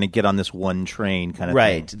decide they're going to get on this one train kind of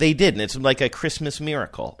right. thing? They didn't. It's like a Christmas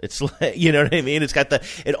miracle. It's like, you know what I mean? It's got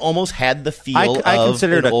it almost had the feel I of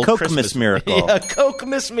consider it an a old Coke-mas Christmas miracle. Yeah,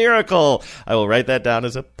 Coke-mas miracle. I will write that down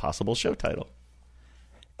as a possible show title.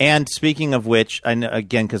 And speaking of which, I know,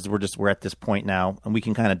 again, because we're at this point now, and we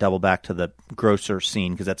can kind of double back to the grocer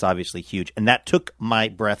scene because that's obviously huge, and that took my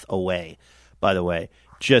breath away. By the way,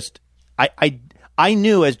 just I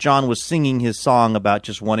knew as John was singing his song about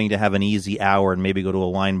just wanting to have an easy hour and maybe go to a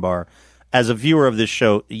wine bar. As a viewer of this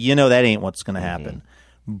show, you know that ain't what's going to happen.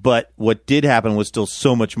 But what did happen was still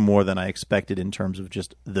so much more than I expected in terms of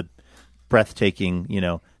just the breathtaking,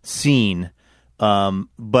 scene.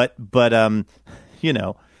 But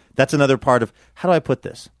that's another part of, how do I put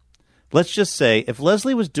this? Let's just say if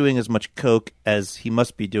Leslie was doing as much coke as he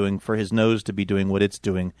must be doing for his nose to be doing what it's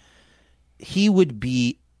doing, he would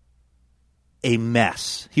be a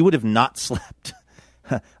mess. He would have not slept.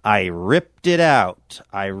 I ripped it out.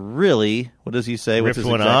 I really, what does he say? Ripped What's his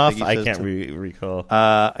one exact off? thing he I says can't recall.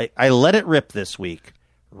 I let it rip this week.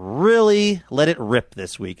 Really let it rip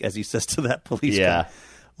this week, as he says to that police guy.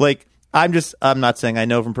 Like, I'm not saying I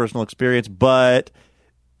know from personal experience, but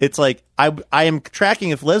it's like I am tracking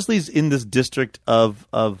if Leslie's in this district of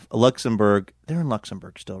Luxembourg. They're in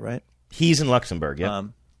Luxembourg still, right? He's in Luxembourg, yeah.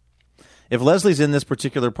 If Leslie's in this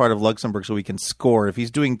particular part of Luxembourg so we can score, if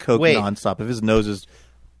he's doing coke nonstop, if his nose is...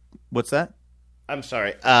 What's that? I'm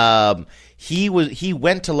sorry. He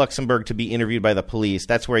went to Luxembourg to be interviewed by the police.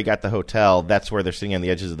 That's where he got the hotel. That's where they're sitting on the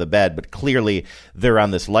edges of the bed. But clearly they're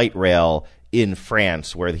on this light rail in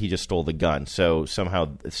France where he just stole the gun. So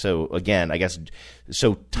again, I guess,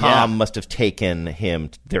 Tom must have taken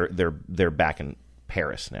him. They're back in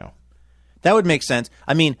Paris now. That would make sense.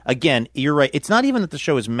 I mean, again, you're right. It's not even that the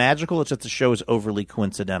show is magical. It's that the show is overly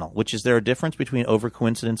coincidental, which is there a difference between over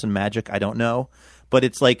coincidence and magic? I don't know. But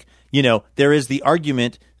it's like, there is the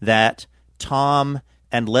argument that Tom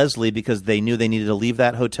and Leslie, because they knew they needed to leave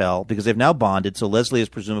that hotel, because they've now bonded, so Leslie is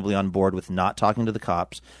presumably on board with not talking to the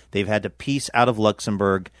cops. They've had to piece out of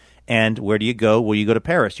Luxembourg. And where do you go? Well, you go to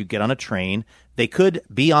Paris. You get on a train. They could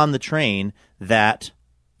be on the train that,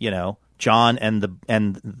 John and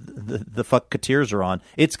the fuck-cateers are on.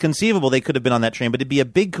 It's conceivable they could have been on that train, but it'd be a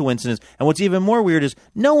big coincidence. And what's even more weird is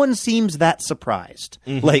no one seems that surprised.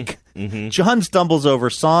 John stumbles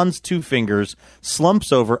over, sans 2 fingers,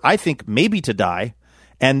 slumps over, I think maybe to die.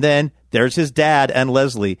 And then there's his dad and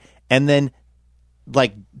Leslie. And then,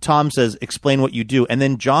 Tom says, explain what you do. And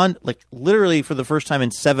then John, literally for the first time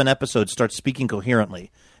in 7 episodes, starts speaking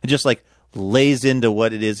coherently. And just, lays into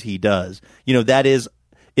what it is he does. That is,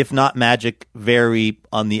 if not magic, very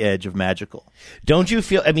on the edge of magical. Don't you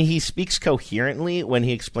feel, he speaks coherently when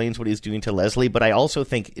he explains what he's doing to Leslie, but I also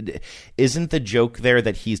think, isn't the joke there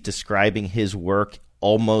that he's describing his work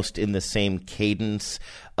almost in the same cadence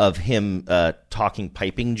of him talking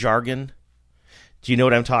piping jargon? Do you know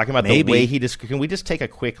what I'm talking about? Maybe. The way he can we just take a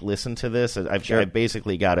quick listen to this? I've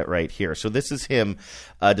basically got it right here. So this is him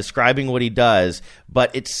describing what he does,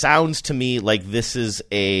 but it sounds to me like this is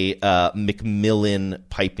a Macmillan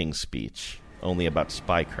piping speech, only about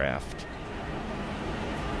spycraft.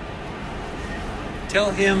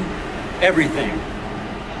 Tell him everything.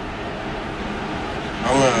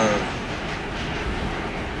 I'm a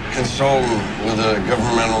consultant with a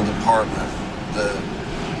governmental department that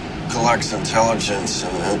collects intelligence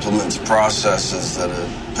and implements processes that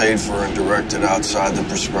are paid for and directed outside the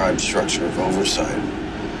prescribed structure of oversight.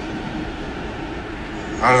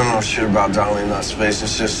 I don't know shit about dialing nut spacing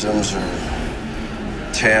systems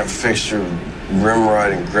or tamp fixture rim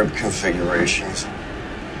ride and grip configurations.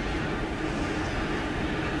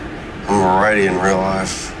 I'm a righty in real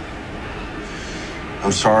life.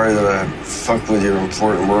 I'm sorry that I fucked with your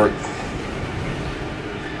important work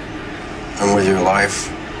and with your life,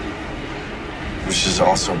 which is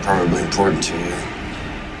also probably important to you.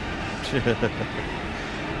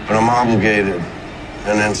 But I'm obligated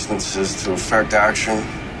in instances to effect action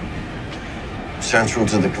central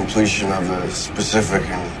to the completion of a specific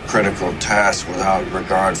and critical task without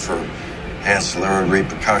regard for ancillary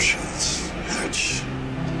repercussions, which,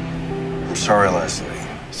 I'm sorry, Leslie.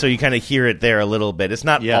 So you kind of hear it there a little bit. It's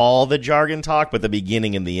not all the jargon talk, but the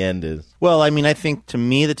beginning and the end is. Well, I mean, I think to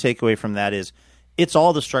me the takeaway from that is it's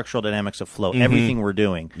all the structural dynamics of flow, everything we're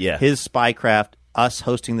doing. Yeah. His spycraft, us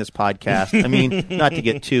hosting this podcast. I mean, not to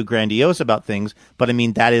get too grandiose about things, but I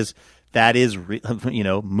mean, that is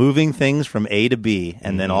moving things from A to B,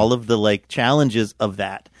 and then all of the like challenges of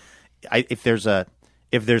that. If there's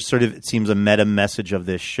sort of, it seems, a meta message of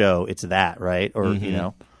this show, it's that, right? Or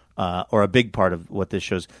or a big part of what this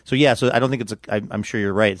shows. So yeah, so I don't think I'm sure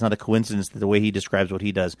you're right. It's not a coincidence that the way he describes what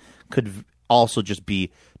he does could also just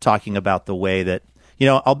be talking about the way that,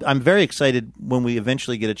 I'm very excited when we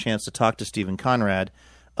eventually get a chance to talk to Stephen Conrad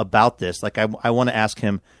about this. Like, I want to ask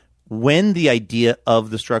him when the idea of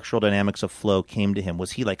the structural dynamics of flow came to him.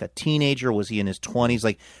 Was he like a teenager? Was he in his 20s?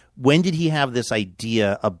 Like, when did he have this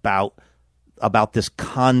idea about this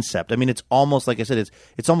concept? I mean, it's almost, like I said,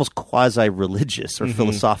 it's almost quasi-religious or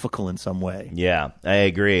philosophical in some way. Yeah, I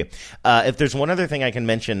agree. If there's one other thing I can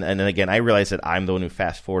mention, and then again, I realize that I'm the one who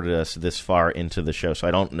fast-forwarded us this far into the show, so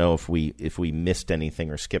I don't know if we missed anything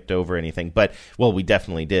or skipped over anything, but, well, we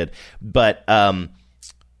definitely did. But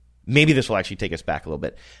maybe this will actually take us back a little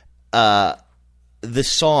bit. The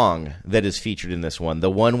song that is featured in this one,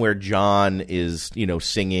 the one where John is,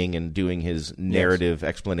 singing and doing his narrative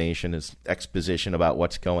explanation, his exposition about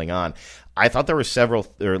what's going on, I thought there were several,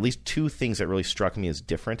 or at least two things that really struck me as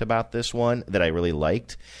different about this one that I really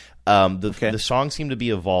liked. The song seemed to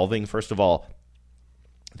be evolving. First of all,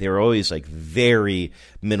 they were always like very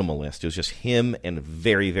minimalist. It was just him and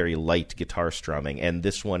very, very light guitar strumming. And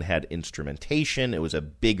this one had instrumentation. It was a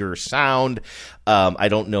bigger sound. I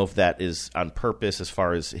don't know if that is on purpose as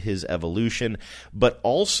far as his evolution. But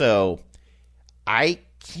also, I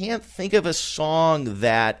can't think of a song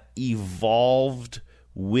that evolved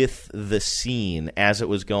with the scene as it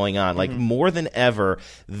was going on. Like, more than ever,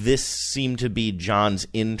 this seemed to be John's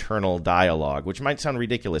internal dialogue, which might sound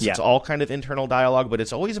ridiculous. Yeah. It's all kind of internal dialogue, but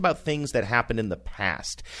it's always about things that happened in the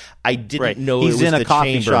past. I didn't know he's it was in a the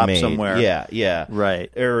coffee shop chambermaid. somewhere. Yeah.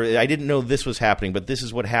 Right. Or I didn't know this was happening, but this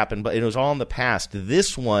is what happened. But it was all in the past.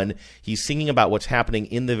 This one, he's singing about what's happening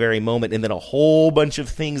in the very moment, and then a whole bunch of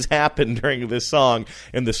things happen during this song,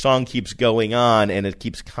 and the song keeps going on, and it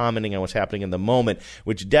keeps commenting on what's happening in the moment,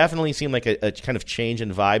 which definitely seemed like a kind of change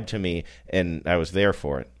in vibe to me, and I was there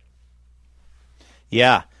for it.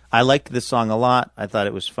 Yeah, I liked this song a lot. I thought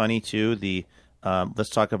it was funny, too. The let's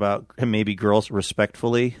talk about maybe girls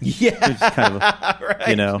respectfully. Yeah. Kind of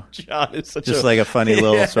right. John is such just like a funny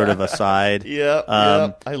little sort of aside. Yeah.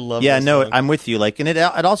 I love this song. I'm with you. Like, and it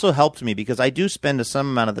also helped me because I do spend some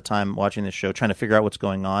amount of the time watching this show trying to figure out what's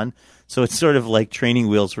going on. So it's sort of like training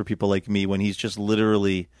wheels for people like me when he's just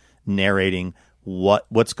literally narrating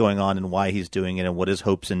what's going on and why he's doing it and what his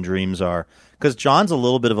hopes and dreams are. Because John's a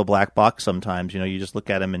little bit of a black box sometimes. You just look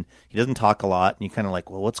at him and he doesn't talk a lot, and you kind of like,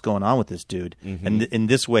 well, what's going on with this dude? And in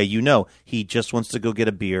this way, he just wants to go get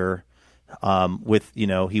a beer.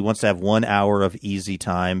 He wants to have 1 hour of easy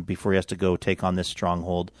time before he has to go take on this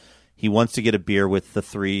stronghold. He wants to get a beer with the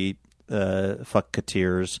three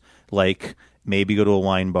fuck-cateers, like maybe go to a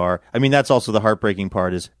wine bar. I mean, that's also the heartbreaking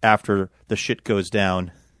part is after the shit goes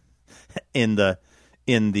down in the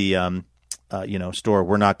store,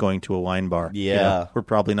 we're not going to a wine bar. Yeah. We're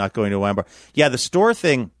probably not going to a wine bar. Yeah, the store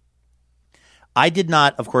thing, I did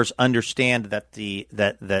not, of course, understand that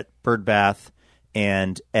that Birdbath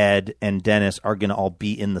and Ed and Dennis are going to all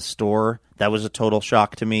be in the store. That was a total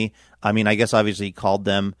shock to me. I mean, I guess obviously he called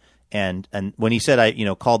them, and when he said I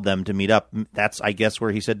called them to meet up, that's I guess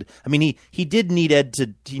where he said. I mean, he did need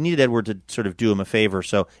needed Edward to sort of do him a favor,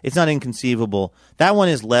 so it's not inconceivable. That one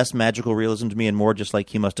is less magical realism to me and more just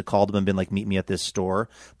like he must have called him and been like, meet me at this store.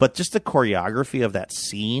 But just the choreography of that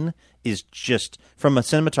scene is just, from a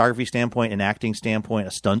cinematography standpoint, an acting standpoint,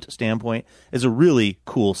 a stunt standpoint, is a really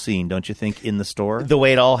cool scene, don't you think, in the store? The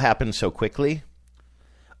way it all happened so quickly?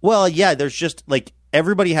 Well, yeah, there's just like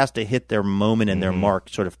everybody has to hit their moment and their mark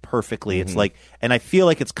sort of perfectly. It's like, and I feel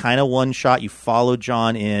like it's kind of one shot. You follow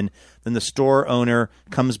John in, then the store owner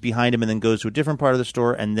comes behind him and then goes to a different part of the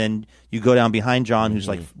store, and then you go down behind John, who's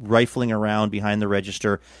like rifling around behind the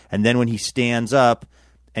register, and then when he stands up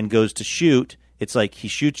and goes to shoot, it's like he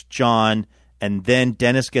shoots John, and then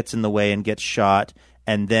Dennis gets in the way and gets shot,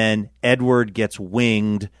 and then Edward gets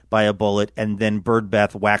winged by a bullet, and then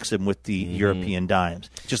Birdbath whacks him with the European dimes.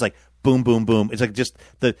 Just like boom, boom, boom. It's like just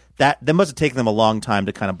that must have taken them a long time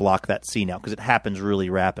to kind of block that scene out because it happens really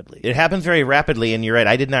rapidly. It happens very rapidly, and you're right.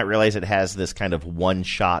 I did not realize it has this kind of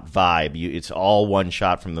one-shot vibe. It's all one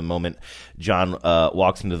shot from the moment John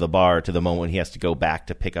walks into the bar to the moment when he has to go back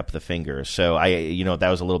to pick up the fingers. So that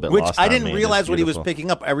was a little bit lost on me. I didn't realize what he was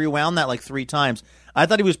picking up. I rewound that like 3 times. I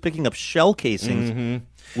thought he was picking up shell casings,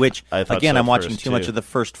 which, again, I'm watching too much of the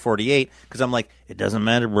first 48 because I'm like, it doesn't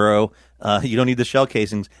matter, bro. You don't need the shell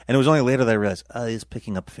casings. And it was only later that I realized, he's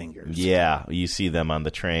picking up fingers. Yeah, you see them on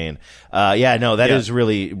the train. That is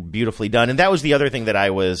really beautifully done. And that was the other thing that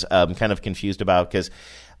I was kind of confused about because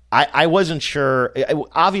I wasn't sure.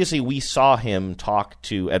 Obviously, we saw him talk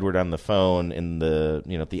to Edward on the phone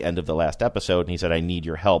at the end of the last episode, and he said, "I need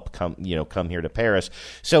your help. Come here to Paris."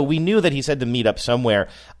 So we knew that he said to meet up somewhere.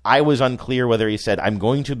 I was unclear whether he said, "I'm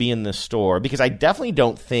going to be in the store," because I definitely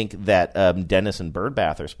don't think that Dennis and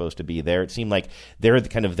Birdbath are supposed to be there. It seemed like they're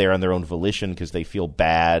kind of there on their own volition because they feel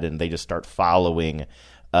bad and they just start following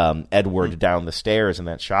Edward down the stairs in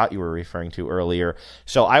that shot you were referring to earlier.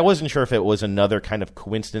 So I wasn't sure if it was another kind of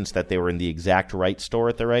coincidence that they were in the exact right store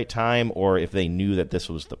at the right time or if they knew that this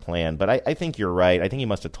was the plan. But I think you're right. I think he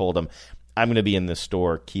must have told him, I'm going to be in this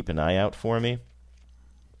store. Keep an eye out for me.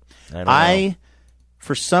 I don't know.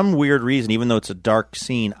 For some weird reason, even though it's a dark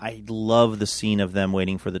scene, I love the scene of them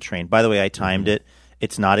waiting for the train. By the way, I timed it.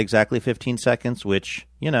 It's not exactly 15 seconds, which,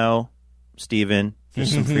 Steven,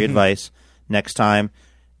 here's some free advice. Next time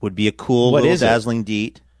would be a cool little dazzling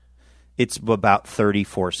deet. It's about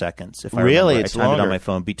 34 seconds. If I really, remember. it's I timed longer. it on my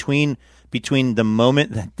phone between the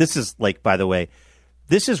moment that this is like. By the way,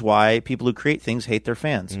 this is why people who create things hate their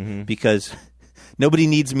fans because nobody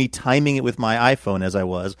needs me timing it with my iPhone as I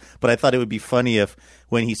was. But I thought it would be funny if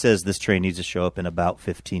when he says this train needs to show up in about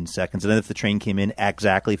 15 seconds, and then if the train came in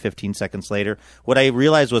exactly 15 seconds later, what I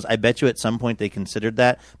realized was I bet you at some point they considered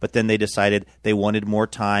that, but then they decided they wanted more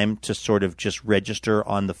time to sort of just register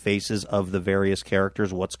on the faces of the various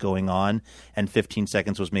characters what's going on, and 15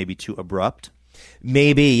 seconds was maybe too abrupt.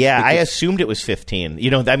 Maybe, yeah. I assumed it was 15.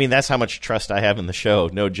 That's how much trust I have in the show.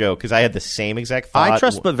 No joke, because I had the same exact thought. I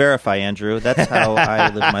trust but verify, Andrew. That's how I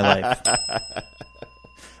live my life.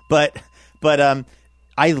 But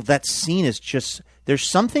that scene is just. There's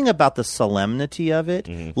something about the solemnity of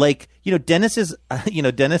it. Like, Dennis is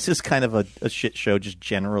kind of a shit show just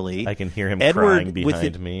generally. I can hear him Edward crying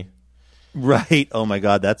behind me. Right. Oh my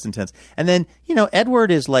God, that's intense. And then, Edward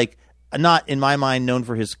is like not in my mind known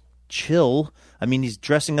for his chill. I mean, he's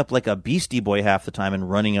dressing up like a Beastie Boy half the time and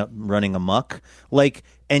running amok.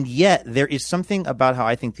 And yet there is something about how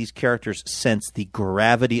I think these characters sense the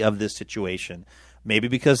gravity of this situation. Maybe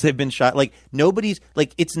because they've been shot.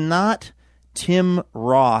 It's not Tim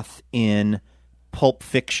Roth in Pulp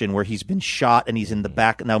Fiction where he's been shot and he's in the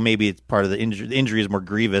back. Now, maybe it's part of the injury. The injury is more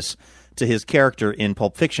grievous to his character in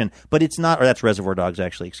Pulp Fiction, but it's not – or that's Reservoir Dogs,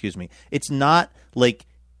 actually. Excuse me. It's not like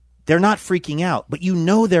 – they're not freaking out, but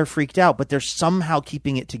they're freaked out, but they're somehow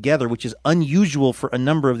keeping it together, which is unusual for a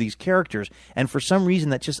number of these characters. And for some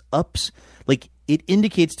reason, that just ups – it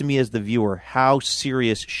indicates to me as the viewer how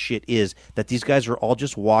serious shit is that these guys are all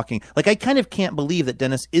just walking. I kind of can't believe that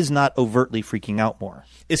Dennis is not overtly freaking out more.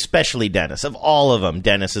 Especially Dennis. Of all of them,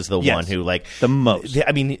 Dennis is the one who, the most.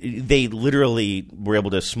 I mean, they literally were able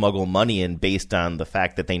to smuggle money in based on the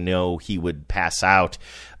fact that they know he would pass out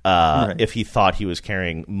if he thought he was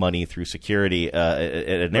carrying money through security at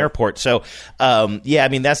an airport. So,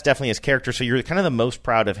 that's definitely his character. So you're kind of the most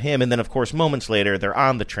proud of him. And then, of course, moments later, they're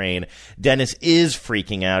on the train. Dennis is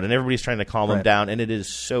freaking out, and everybody's trying to calm him down. And it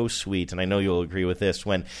is so sweet. And I know you'll agree with this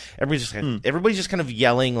when everybody's just kind of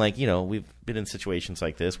yelling, we've been in situations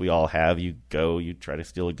like this. We all have. You try to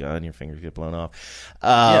steal a gun, your fingers get blown off.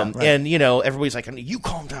 And, everybody's like, you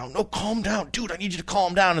calm down. No, calm down. Dude, I need you to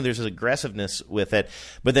calm down. And there's this aggressiveness with it.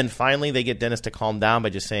 But then finally they get Dennis to calm down by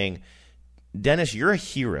just saying, Dennis, you're a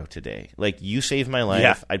hero today. You saved my life.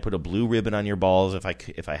 Yeah. I'd put a blue ribbon on your balls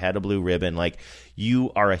if I had a blue ribbon.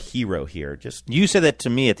 You are a hero here. Just you say that to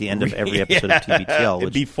me at the end of every episode of TBTL.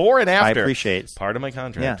 Which before and after. I appreciate. Part of my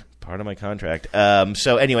contract. Yeah. Part of my contract.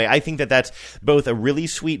 So anyway, I think that's both a really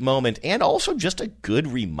sweet moment and also just a good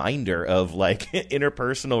reminder of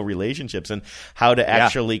interpersonal relationships and how to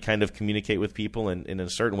actually kind of communicate with people and in a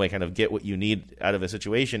certain way kind of get what you need out of a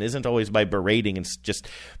situation isn't always by berating and just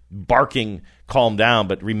barking, calm down,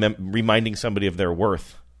 but reminding somebody of their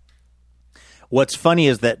worth. What's funny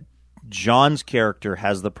is that John's character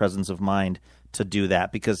has the presence of mind to do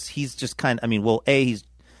that because he's just he's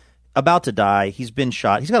about to die. He's been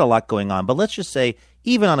shot. He's got a lot going on. But let's just say,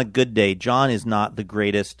 even on a good day, John is not the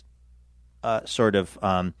greatest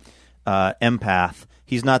empath.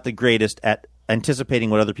 He's not the greatest at anticipating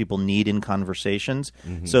what other people need in conversations.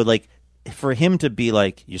 So like for him to be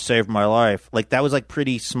like, you saved my life, like that was like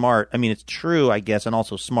pretty smart. I mean, it's true, I guess, and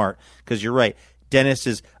also smart, because you're right. Dennis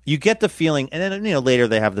is, you get the feeling, and then, you know, later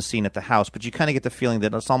they have the scene at the house, but you kind of get the feeling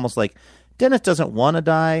that it's almost like Dennis doesn't want to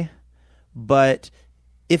die, but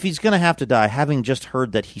if he's going to have to die, having just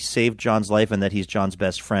heard that he saved John's life and that he's John's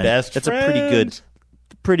best friend, that's a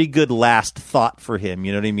pretty good last thought for him.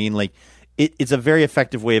 You know what I mean? Like, it's a very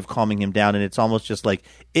effective way of calming him down, and it's almost just like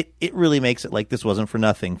it really makes it like this wasn't for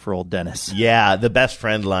nothing for old Dennis. Yeah, the best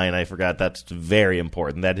friend line, I forgot. That's very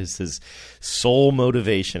important. That is his sole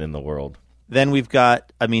motivation in the world. Then we've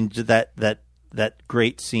got, I mean, that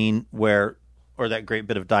great scene where, or that great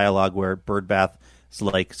bit of dialogue where Birdbath is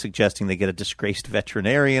like suggesting they get a disgraced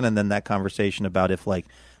veterinarian, and then that conversation about if, like,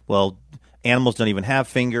 well, animals don't even have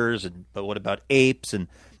fingers, but what about apes? And,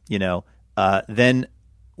 you know, then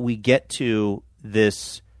we get to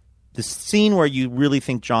this scene where you really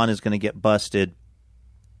think John is going to get busted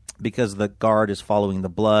because the guard is following the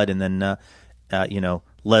blood, and then you know,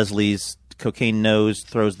 Leslie's cocaine nose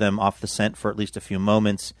throws them off the scent for at least a few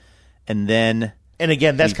moments, and then. And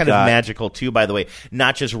again, that's kind of magical too, by the way.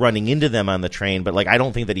 Not just running into them on the train, but like I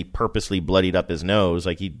don't think that he purposely bloodied up his nose.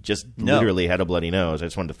 Like he just literally had a bloody nose. I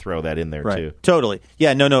just wanted to throw that in there too. Totally.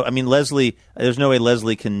 Yeah. No. I mean, Leslie. There's no way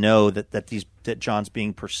Leslie can know that John's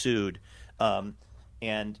being pursued, and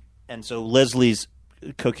so Leslie's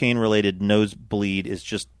cocaine related nosebleed is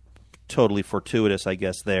just totally fortuitous, I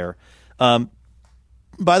guess. There.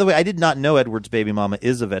 By the way, I did not know Edward's baby mama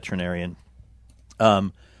is a veterinarian.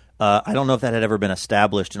 I don't know if that had ever been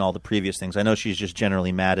established in all the previous things. I know she's just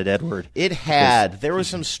generally mad at Edward. It had. There was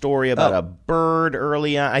some story about a bird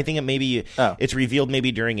early on. I think it's revealed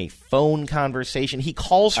maybe during a phone conversation. He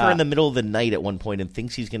calls her in the middle of the night at one point and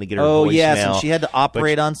thinks he's going to get her voicemail. Oh, yes, and she had to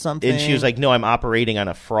operate on something. And she was like, no, I'm operating on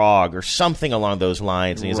a frog or something along those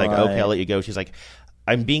lines. And he's like, okay, I'll let you go. She's like,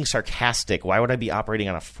 I'm being sarcastic. Why would I be operating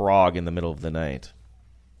on a frog in the middle of the night?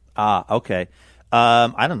 Okay.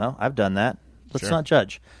 I don't know. I've done that. Let's not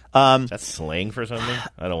judge. That's slang for something?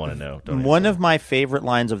 I don't want to know. One of my favorite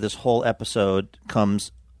lines of this whole episode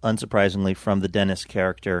comes, unsurprisingly, from the Dennis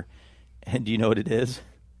character. And do you know what it is?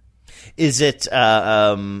 Is it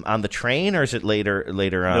on the train, or is it later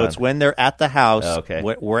on? No, it's when they're at the house,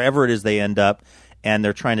 wherever it is they end up, and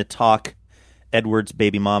they're trying to talk Edward's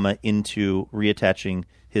baby mama into reattaching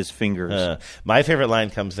his fingers. My favorite line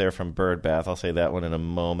comes there from Birdbath. I'll say that one in a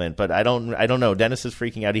moment. But I don't know. Dennis is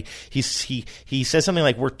freaking out. He says something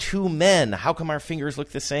like, "We're two men. How come our fingers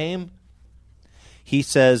look the same?" He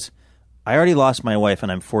says, "I already lost my wife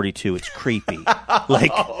and I'm 42. It's creepy."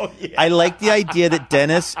 I like the idea that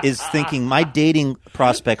Dennis is thinking my dating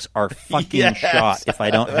prospects are fucking shot if I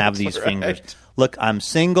don't have these fingers. Look, I'm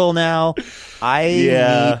single now.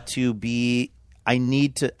 I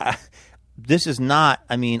need to. This is not.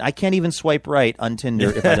 I mean, I can't even swipe right on Tinder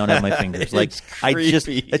if I don't have my fingers. Like,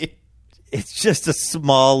 it's just a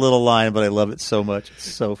small little line, but I love it so much.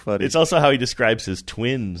 It's so funny. It's also how he describes his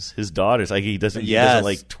twins, his daughters. Like he doesn't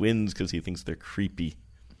like twins because he thinks they're creepy.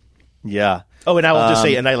 Yeah. Oh, and I will just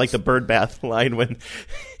say, and I like the Birdbath line when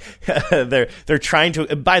they're trying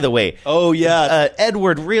to. By the way,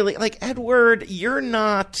 Edward really Edward. You're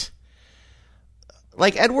not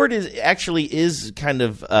Edward is kind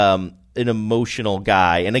of an emotional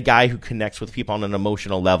guy and a guy who connects with people on an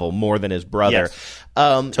emotional level more than his brother. Yes.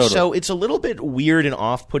 Totally. So it's a little bit weird and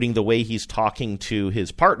off-putting the way he's talking to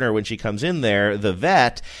his partner when she comes in there, the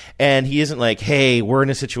vet, and he isn't like, "Hey, we're in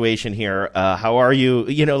a situation here. How are you?"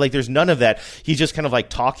 You know, like there's none of that. He's just kind of like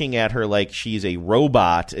talking at her like she's a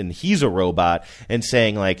robot and he's a robot and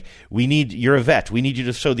saying like, "You're a vet. We need you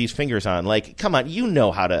to sew these fingers on." Like, come on, you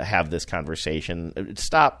know how to have this conversation.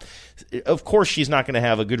 Stop. Of course she's not going to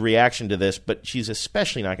have a good reaction to this, but she's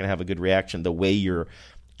especially not going to have a good reaction the way you're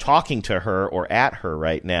talking to her or at her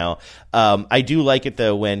right now. I do like it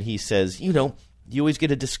though when he says, you always get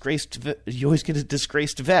a disgraced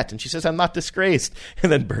vet, and she says, "I'm not disgraced,"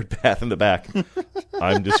 and then Birdbath in the back,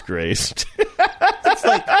 "I'm disgraced." It's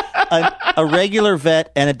like a regular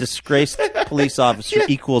vet and a disgraced police officer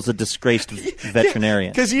equals a disgraced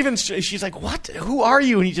veterinarian. Because even she's like, "What? Who are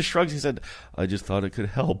you?" And he just shrugs. He said, "I just thought it could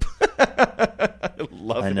help."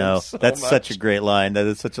 I know. That's such a great line. That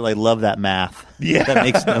is such a. I love that math. Yeah, that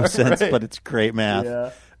makes no sense, but it's great math.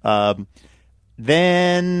 Yeah.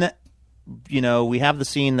 Then, we have the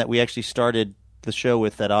scene that we actually started the show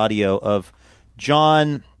with, that audio of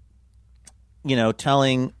John,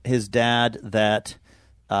 telling his dad that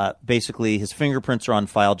basically his fingerprints are on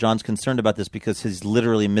file. John's concerned about this because he's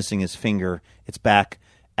literally missing his finger. It's back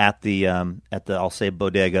at the I'll say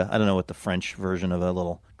bodega. I don't know what the French version of a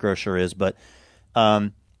little grocer is, but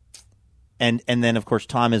And then of course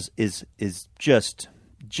Tom is just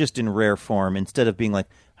in rare form. Instead of being like,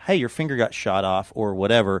 hey, your finger got shot off or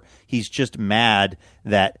whatever, he's just mad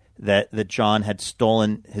that John had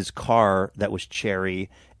stolen his car that was cherry,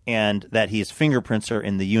 and that his fingerprints are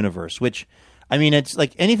in the universe. Which, I mean, it's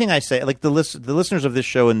like anything I say, like the listeners of this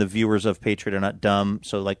show and the viewers of Patriot are not dumb,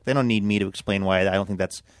 so like they don't need me to explain why. I don't think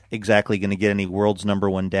that's exactly going to get any world's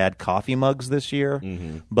 #1 dad coffee mugs this year.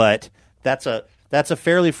 Mm-hmm. But that's a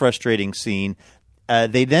fairly frustrating scene.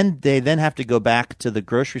 They then have to go back to the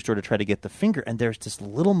grocery store to try to get the finger, and there's this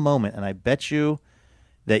little moment, and I bet you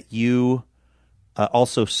that you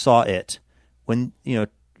also saw it when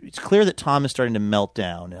it's clear that Tom is starting to melt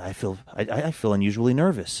down. And I feel unusually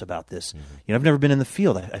nervous about this. Mm-hmm. I've never been in the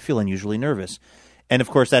field. I feel unusually nervous, and of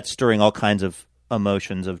course that's stirring all kinds of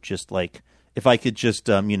emotions of just like, if I could just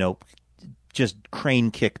just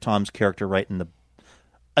crane kick Tom's character right in the.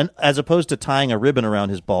 And as opposed to tying a ribbon around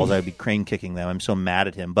his balls, I would be crane kicking them. I'm so mad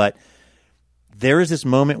at him. But there is this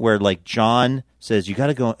moment where, like, John says, "You got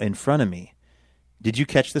to go in front of me." Did you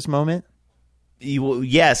catch this moment?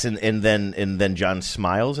 Yes, and then John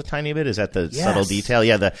smiles a tiny bit. Is that the Yes. subtle detail?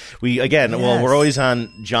 Yeah. Well, we're always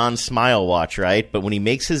on John's smile watch, right? But when he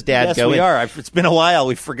makes his dad Yes, go, we in, are. It's been a while.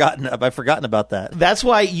 I've forgotten about that. That's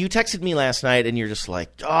why you texted me last night, and you're just like,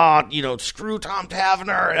 screw Tom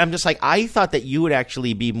Tavener. And I'm just like, I thought that you would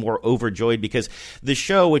actually be more overjoyed because the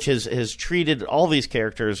show, which has treated all these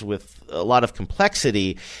characters with a lot of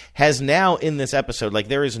complexity, has now in this episode, like,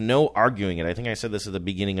 there is no arguing it. I think I said this at the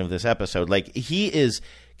beginning of this episode. Like, he is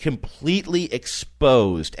completely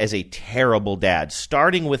exposed as a terrible dad,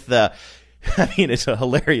 starting with it's a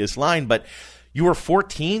hilarious line, but you were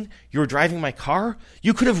 14, you were driving my car,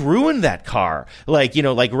 you could have ruined that car. Right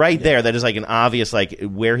there, that is like an obvious, like,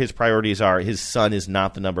 where his priorities are. His son is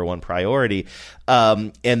not the #1 priority.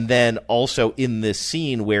 And then also in this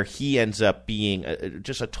scene where he ends up being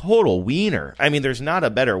just a total wiener. I mean, there's not a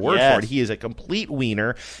better word for it. He is a complete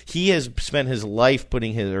wiener. He has spent his life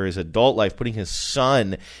his adult life putting his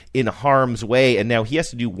son in harm's way, and now he has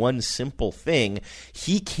to do one simple thing.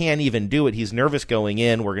 He can't even do it. He's nervous going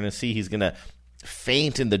in. We're going to see he's going to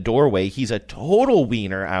faint in the doorway. He's a total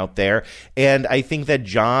wiener out there. And I think that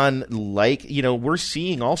John, we're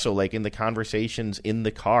seeing also, like, in the conversations in the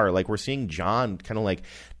car, like, we're seeing John kind of like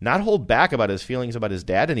not hold back about his feelings about his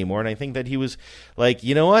dad anymore. And I think that he was like,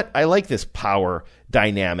 you know what? I like this power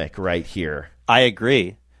dynamic right here. I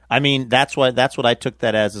agree. I mean, that's what I took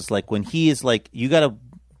that as, is like, when he is like, you got to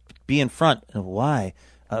be in front. Why?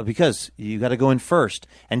 Because you got to go in first.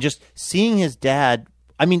 And just seeing his dad,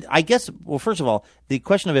 I mean, I guess, well, first of all, the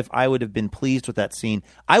question of if I would have been pleased with that scene,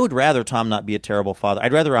 I would rather Tom not be a terrible father.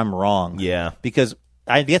 I'd rather I'm wrong. Yeah. Because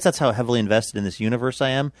I guess that's how heavily invested in this universe I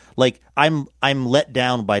am. Like, I'm let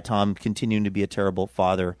down by Tom continuing to be a terrible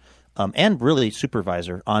father. And really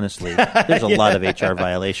supervisor, honestly. There's a lot of HR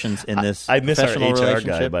violations in this I miss our professional HR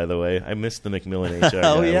relationship. guy, by the way. I miss the McMillan HR guy.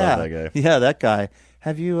 Oh, yeah. I love that guy. Yeah, that guy.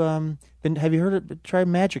 Have you heard of try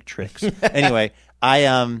magic tricks? Anyway,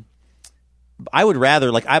 I would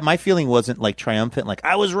rather, like, my feeling wasn't like triumphant, like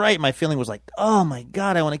I was right. My feeling was like, oh my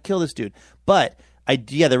God, I want to kill this dude. But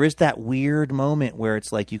there is that weird moment where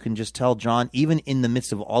it's like you can just tell John, even in the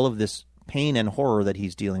midst of all of this pain and horror that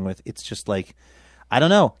he's dealing with, it's just like, I don't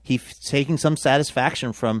know, he's taking some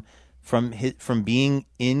satisfaction from being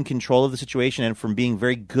in control of the situation and from being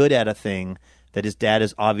very good at a thing that his dad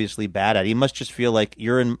is obviously bad at. He must just feel like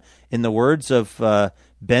you're in the words of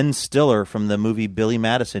Ben Stiller from the movie Billy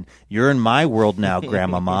Madison, you're in my world now,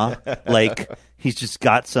 Grandmama. Like, he's just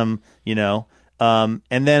got some, and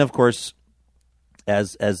then, of course,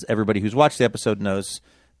 as everybody who's watched the episode knows,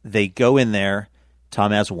 they go in there.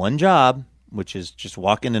 Tom has one job, which is just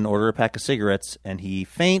walk in and order a pack of cigarettes, and he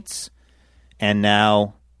faints, and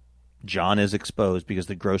now John is exposed because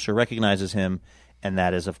the grocer recognizes him, and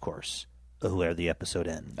that is, of course, where the episode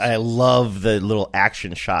ends. I love the little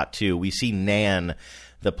action shot, too. We see Nan,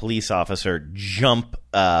 the police officer, jump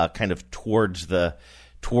kind of towards the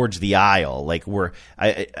aisle. Like,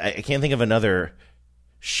 I can't think of another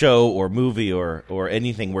show or movie or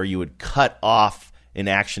anything where you would cut off an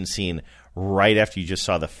action scene right after you just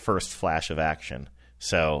saw the first flash of action.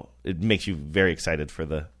 So it makes you very excited for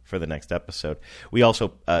the next episode. We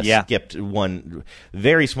also skipped one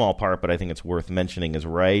very small part, but I think it's worth mentioning, is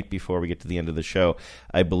right before we get to the end of the show,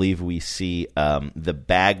 I believe we see the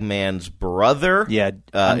bagman's brother. Yeah,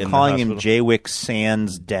 I'm calling him Jaywick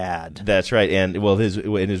Sands' dad. That's right. And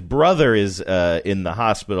his brother is in the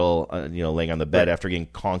hospital, laying on the bed after getting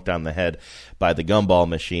conked on the head by the gumball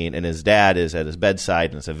machine, and his dad is at his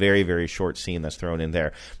bedside, and it's a very, very short scene that's thrown in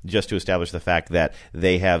there just to establish the fact that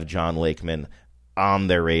they have John Lakeman on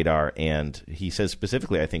their radar. And he says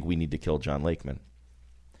specifically, I think we need to kill John Lakeman.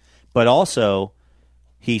 But also,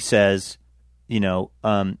 he says,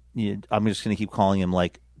 I'm just going to keep calling him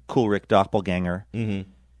like Cool Rick Doppelganger. Mm-hmm.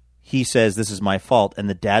 He says, this is my fault. And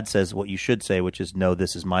the dad says what you should say, which is, no,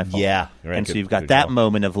 this is my fault. Yeah. Right. And so you've got that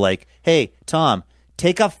moment of like, hey, Tom,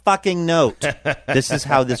 take a fucking note. This is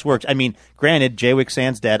how this works. I mean, granted, Jaywick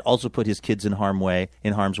Sand's dad also put his kids in harm's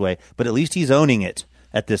way, but at least he's owning it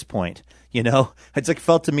at this point. It's like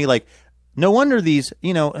felt to me like, no wonder these,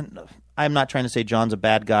 I'm not trying to say John's a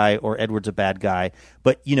bad guy or Edward's a bad guy,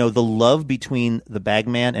 but, the love between the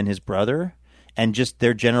bagman and his brother and just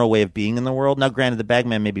their general way of being in the world. Now, granted, the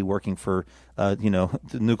bagman may be working for, the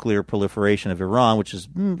nuclear proliferation of Iran, which is,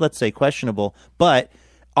 let's say, questionable, but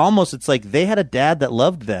almost it's like they had a dad that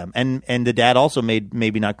loved them, and the dad also made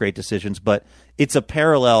maybe not great decisions, but it's a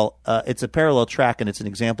parallel track, and it's an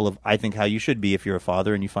example of, I think, how you should be if you're a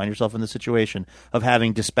father and you find yourself in the situation of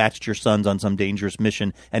having dispatched your sons on some dangerous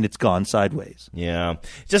mission and it's gone sideways. Yeah.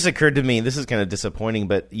 It just occurred to me, this is kind of disappointing,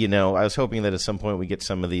 but, I was hoping that at some point we get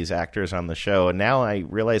some of these actors on the show, and now I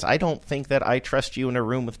realize I don't think that I trust you in a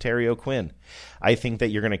room with Terry O'Quinn. I think that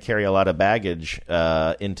you're going to carry a lot of baggage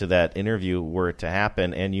into that interview were it to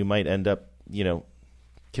happen, and you might end up,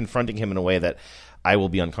 confronting him in a way that I will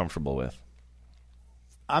be uncomfortable with.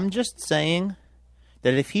 I'm just saying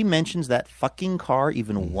that if he mentions that fucking car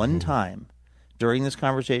even one time during this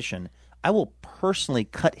conversation, I will personally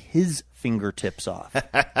cut his fingertips off.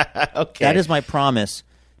 Okay. That is my promise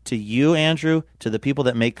to you, Andrew, to the people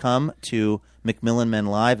that may come to Macmillan Men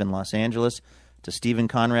Live in Los Angeles, to Stephen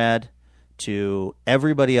Conrad, to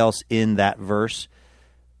everybody else in that verse.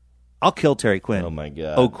 I'll kill Terry Quinn. Oh, my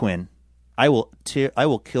God. O'Quinn. I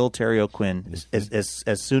will kill Terry O'Quinn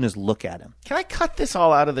as soon as look at him. Can I cut this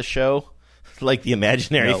all out of the show? Like the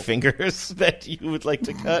imaginary fingers that you would like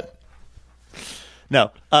to cut? No.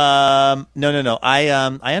 No.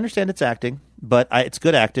 I understand it's acting, but it's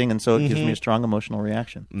good acting, and so it gives me a strong emotional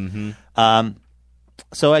reaction. Mm-hmm.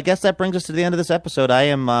 So I guess that brings us to the end of this episode.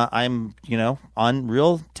 I'm on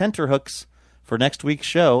real tenterhooks for next week's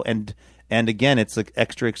show, and again, it's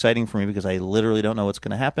extra exciting for me because I literally don't know what's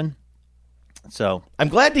going to happen. So I'm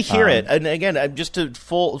glad to hear it. And again, just to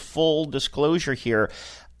full disclosure here,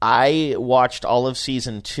 I watched all of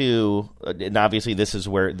season 2, and obviously this is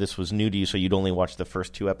where this was new to you, so you'd only watch the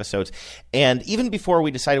first 2 episodes. And even before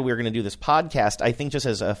we decided we were going to do this podcast, I think just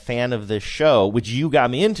as a fan of this show, which you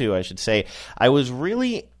got me into, I should say, I was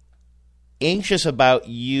really anxious about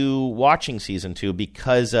you watching season 2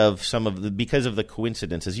 because of the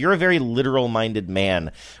coincidences. You're a very literal-minded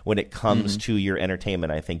man when it comes to your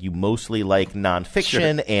entertainment. I think you mostly like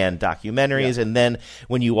nonfiction and documentaries, and then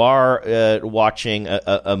when you are watching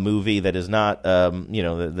a movie that is not,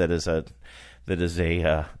 that is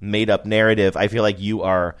a made-up narrative, I feel like you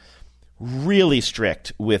are really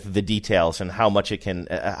strict with the details and how much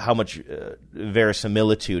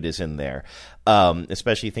verisimilitude is in there,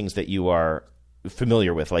 especially things that you are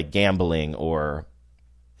familiar with, like gambling or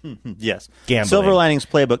yes, gambling. Silver Linings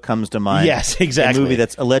Playbook comes to mind. Yes, exactly. A movie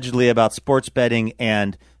that's allegedly about sports betting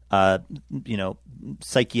and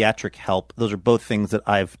psychiatric help. Those are both things that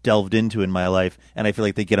I've delved into in my life, and I feel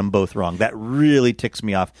like they get them both wrong. That really ticks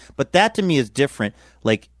me off. But that to me is different.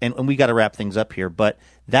 Like, and we got to wrap things up here, but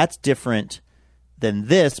that's different than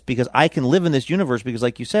this because I can live in this universe because,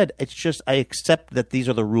 like you said, it's just I accept that these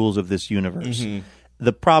are the rules of this universe. Mm-hmm.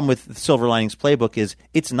 The problem with the Silver Linings Playbook is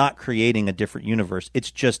it's not creating a different universe.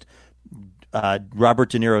 It's just Robert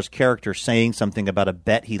De Niro's character saying something about a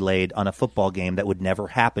bet he laid on a football game that would never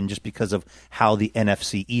happen just because of how the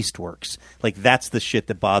NFC East works. Like, that's the shit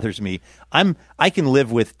that bothers me. I can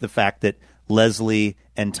live with the fact that Leslie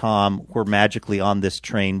and Tom were magically on this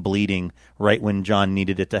train bleeding right when John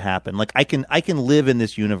needed it to happen. Like, I can live in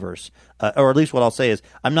this universe, or at least what I'll say is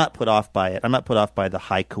I'm not put off by it. I'm not put off by the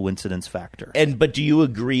high coincidence factor. But do you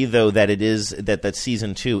agree though that it is that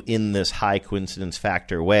season 2 in this high coincidence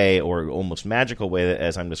factor way, or almost magical way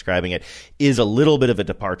as I'm describing it, is a little bit of a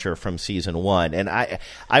departure from season 1? And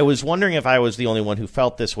I was wondering if I was the only one who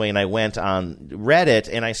felt this way, and I went on Reddit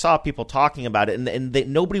and I saw people talking about it,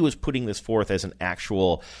 and nobody was putting this forth as an actual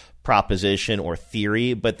proposition or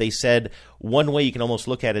theory, but they said one way you can almost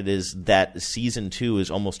look at it is that season 2 is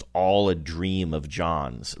almost all a dream of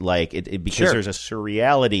John's, like it because Sure. There's a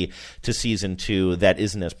surreality to season 2 that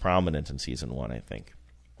isn't as prominent in season 1, I think.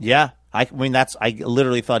 Yeah, I mean I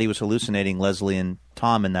literally thought he was hallucinating Leslie and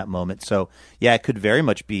Tom in that moment. So yeah, it could very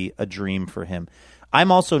much be a dream for him.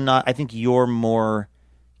 I'm also not. I think you're more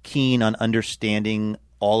keen on understanding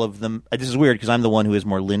all of them. This is weird because I'm the one who is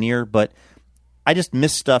more linear, but I just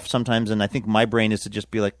miss stuff sometimes, and I think my brain is to just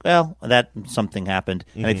be like, well, that something happened.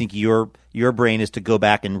 And I think your brain is to go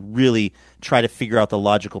back and really try to figure out the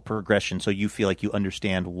logical progression so you feel like you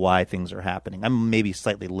understand why things are happening. I'm maybe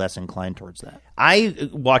slightly less inclined towards that. I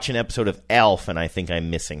watch an episode of Elf, and I think I'm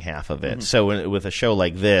missing half of it. So with a show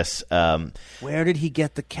like this... where did he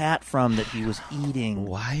get the cat from that he was eating?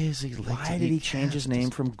 Why is he? Why did he change his name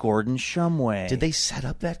from Gordon Shumway? Did they set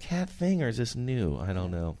up that cat thing, or is this new? I don't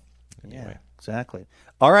know. Anyway. Yeah, exactly.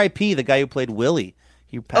 R.I.P. the guy who played Willie.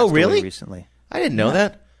 He passed really? away recently. I didn't know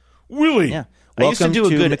that. Willie. Yeah. I used to Welcome do a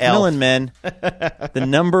good Macmillan Elf. Men, the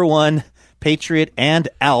 #1 Patriot and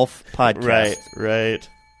Alf podcast. Right.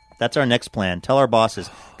 That's our next plan. Tell our bosses.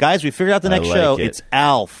 Guys, we figured out the next like show. it. It's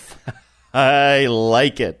Alf. I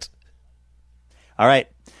like it. All right.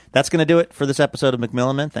 That's going to do it for this episode of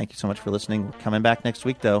Macmillan Men. Thank you so much for listening. We're coming back next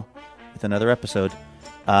week, though, with another episode.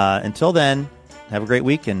 Until then, have a great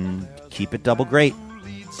week and keep it double great.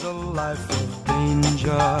 Leads a life of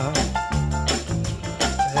danger.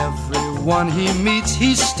 Everyone he meets,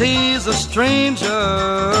 he stays a stranger.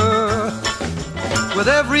 With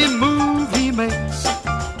every move he makes,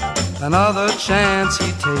 another chance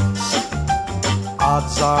he takes,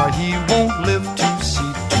 odds are he won't live to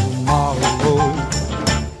see tomorrow.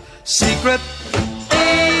 Secret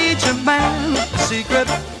agent man, secret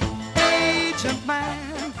agent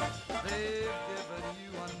man, they've given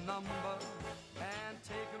you a number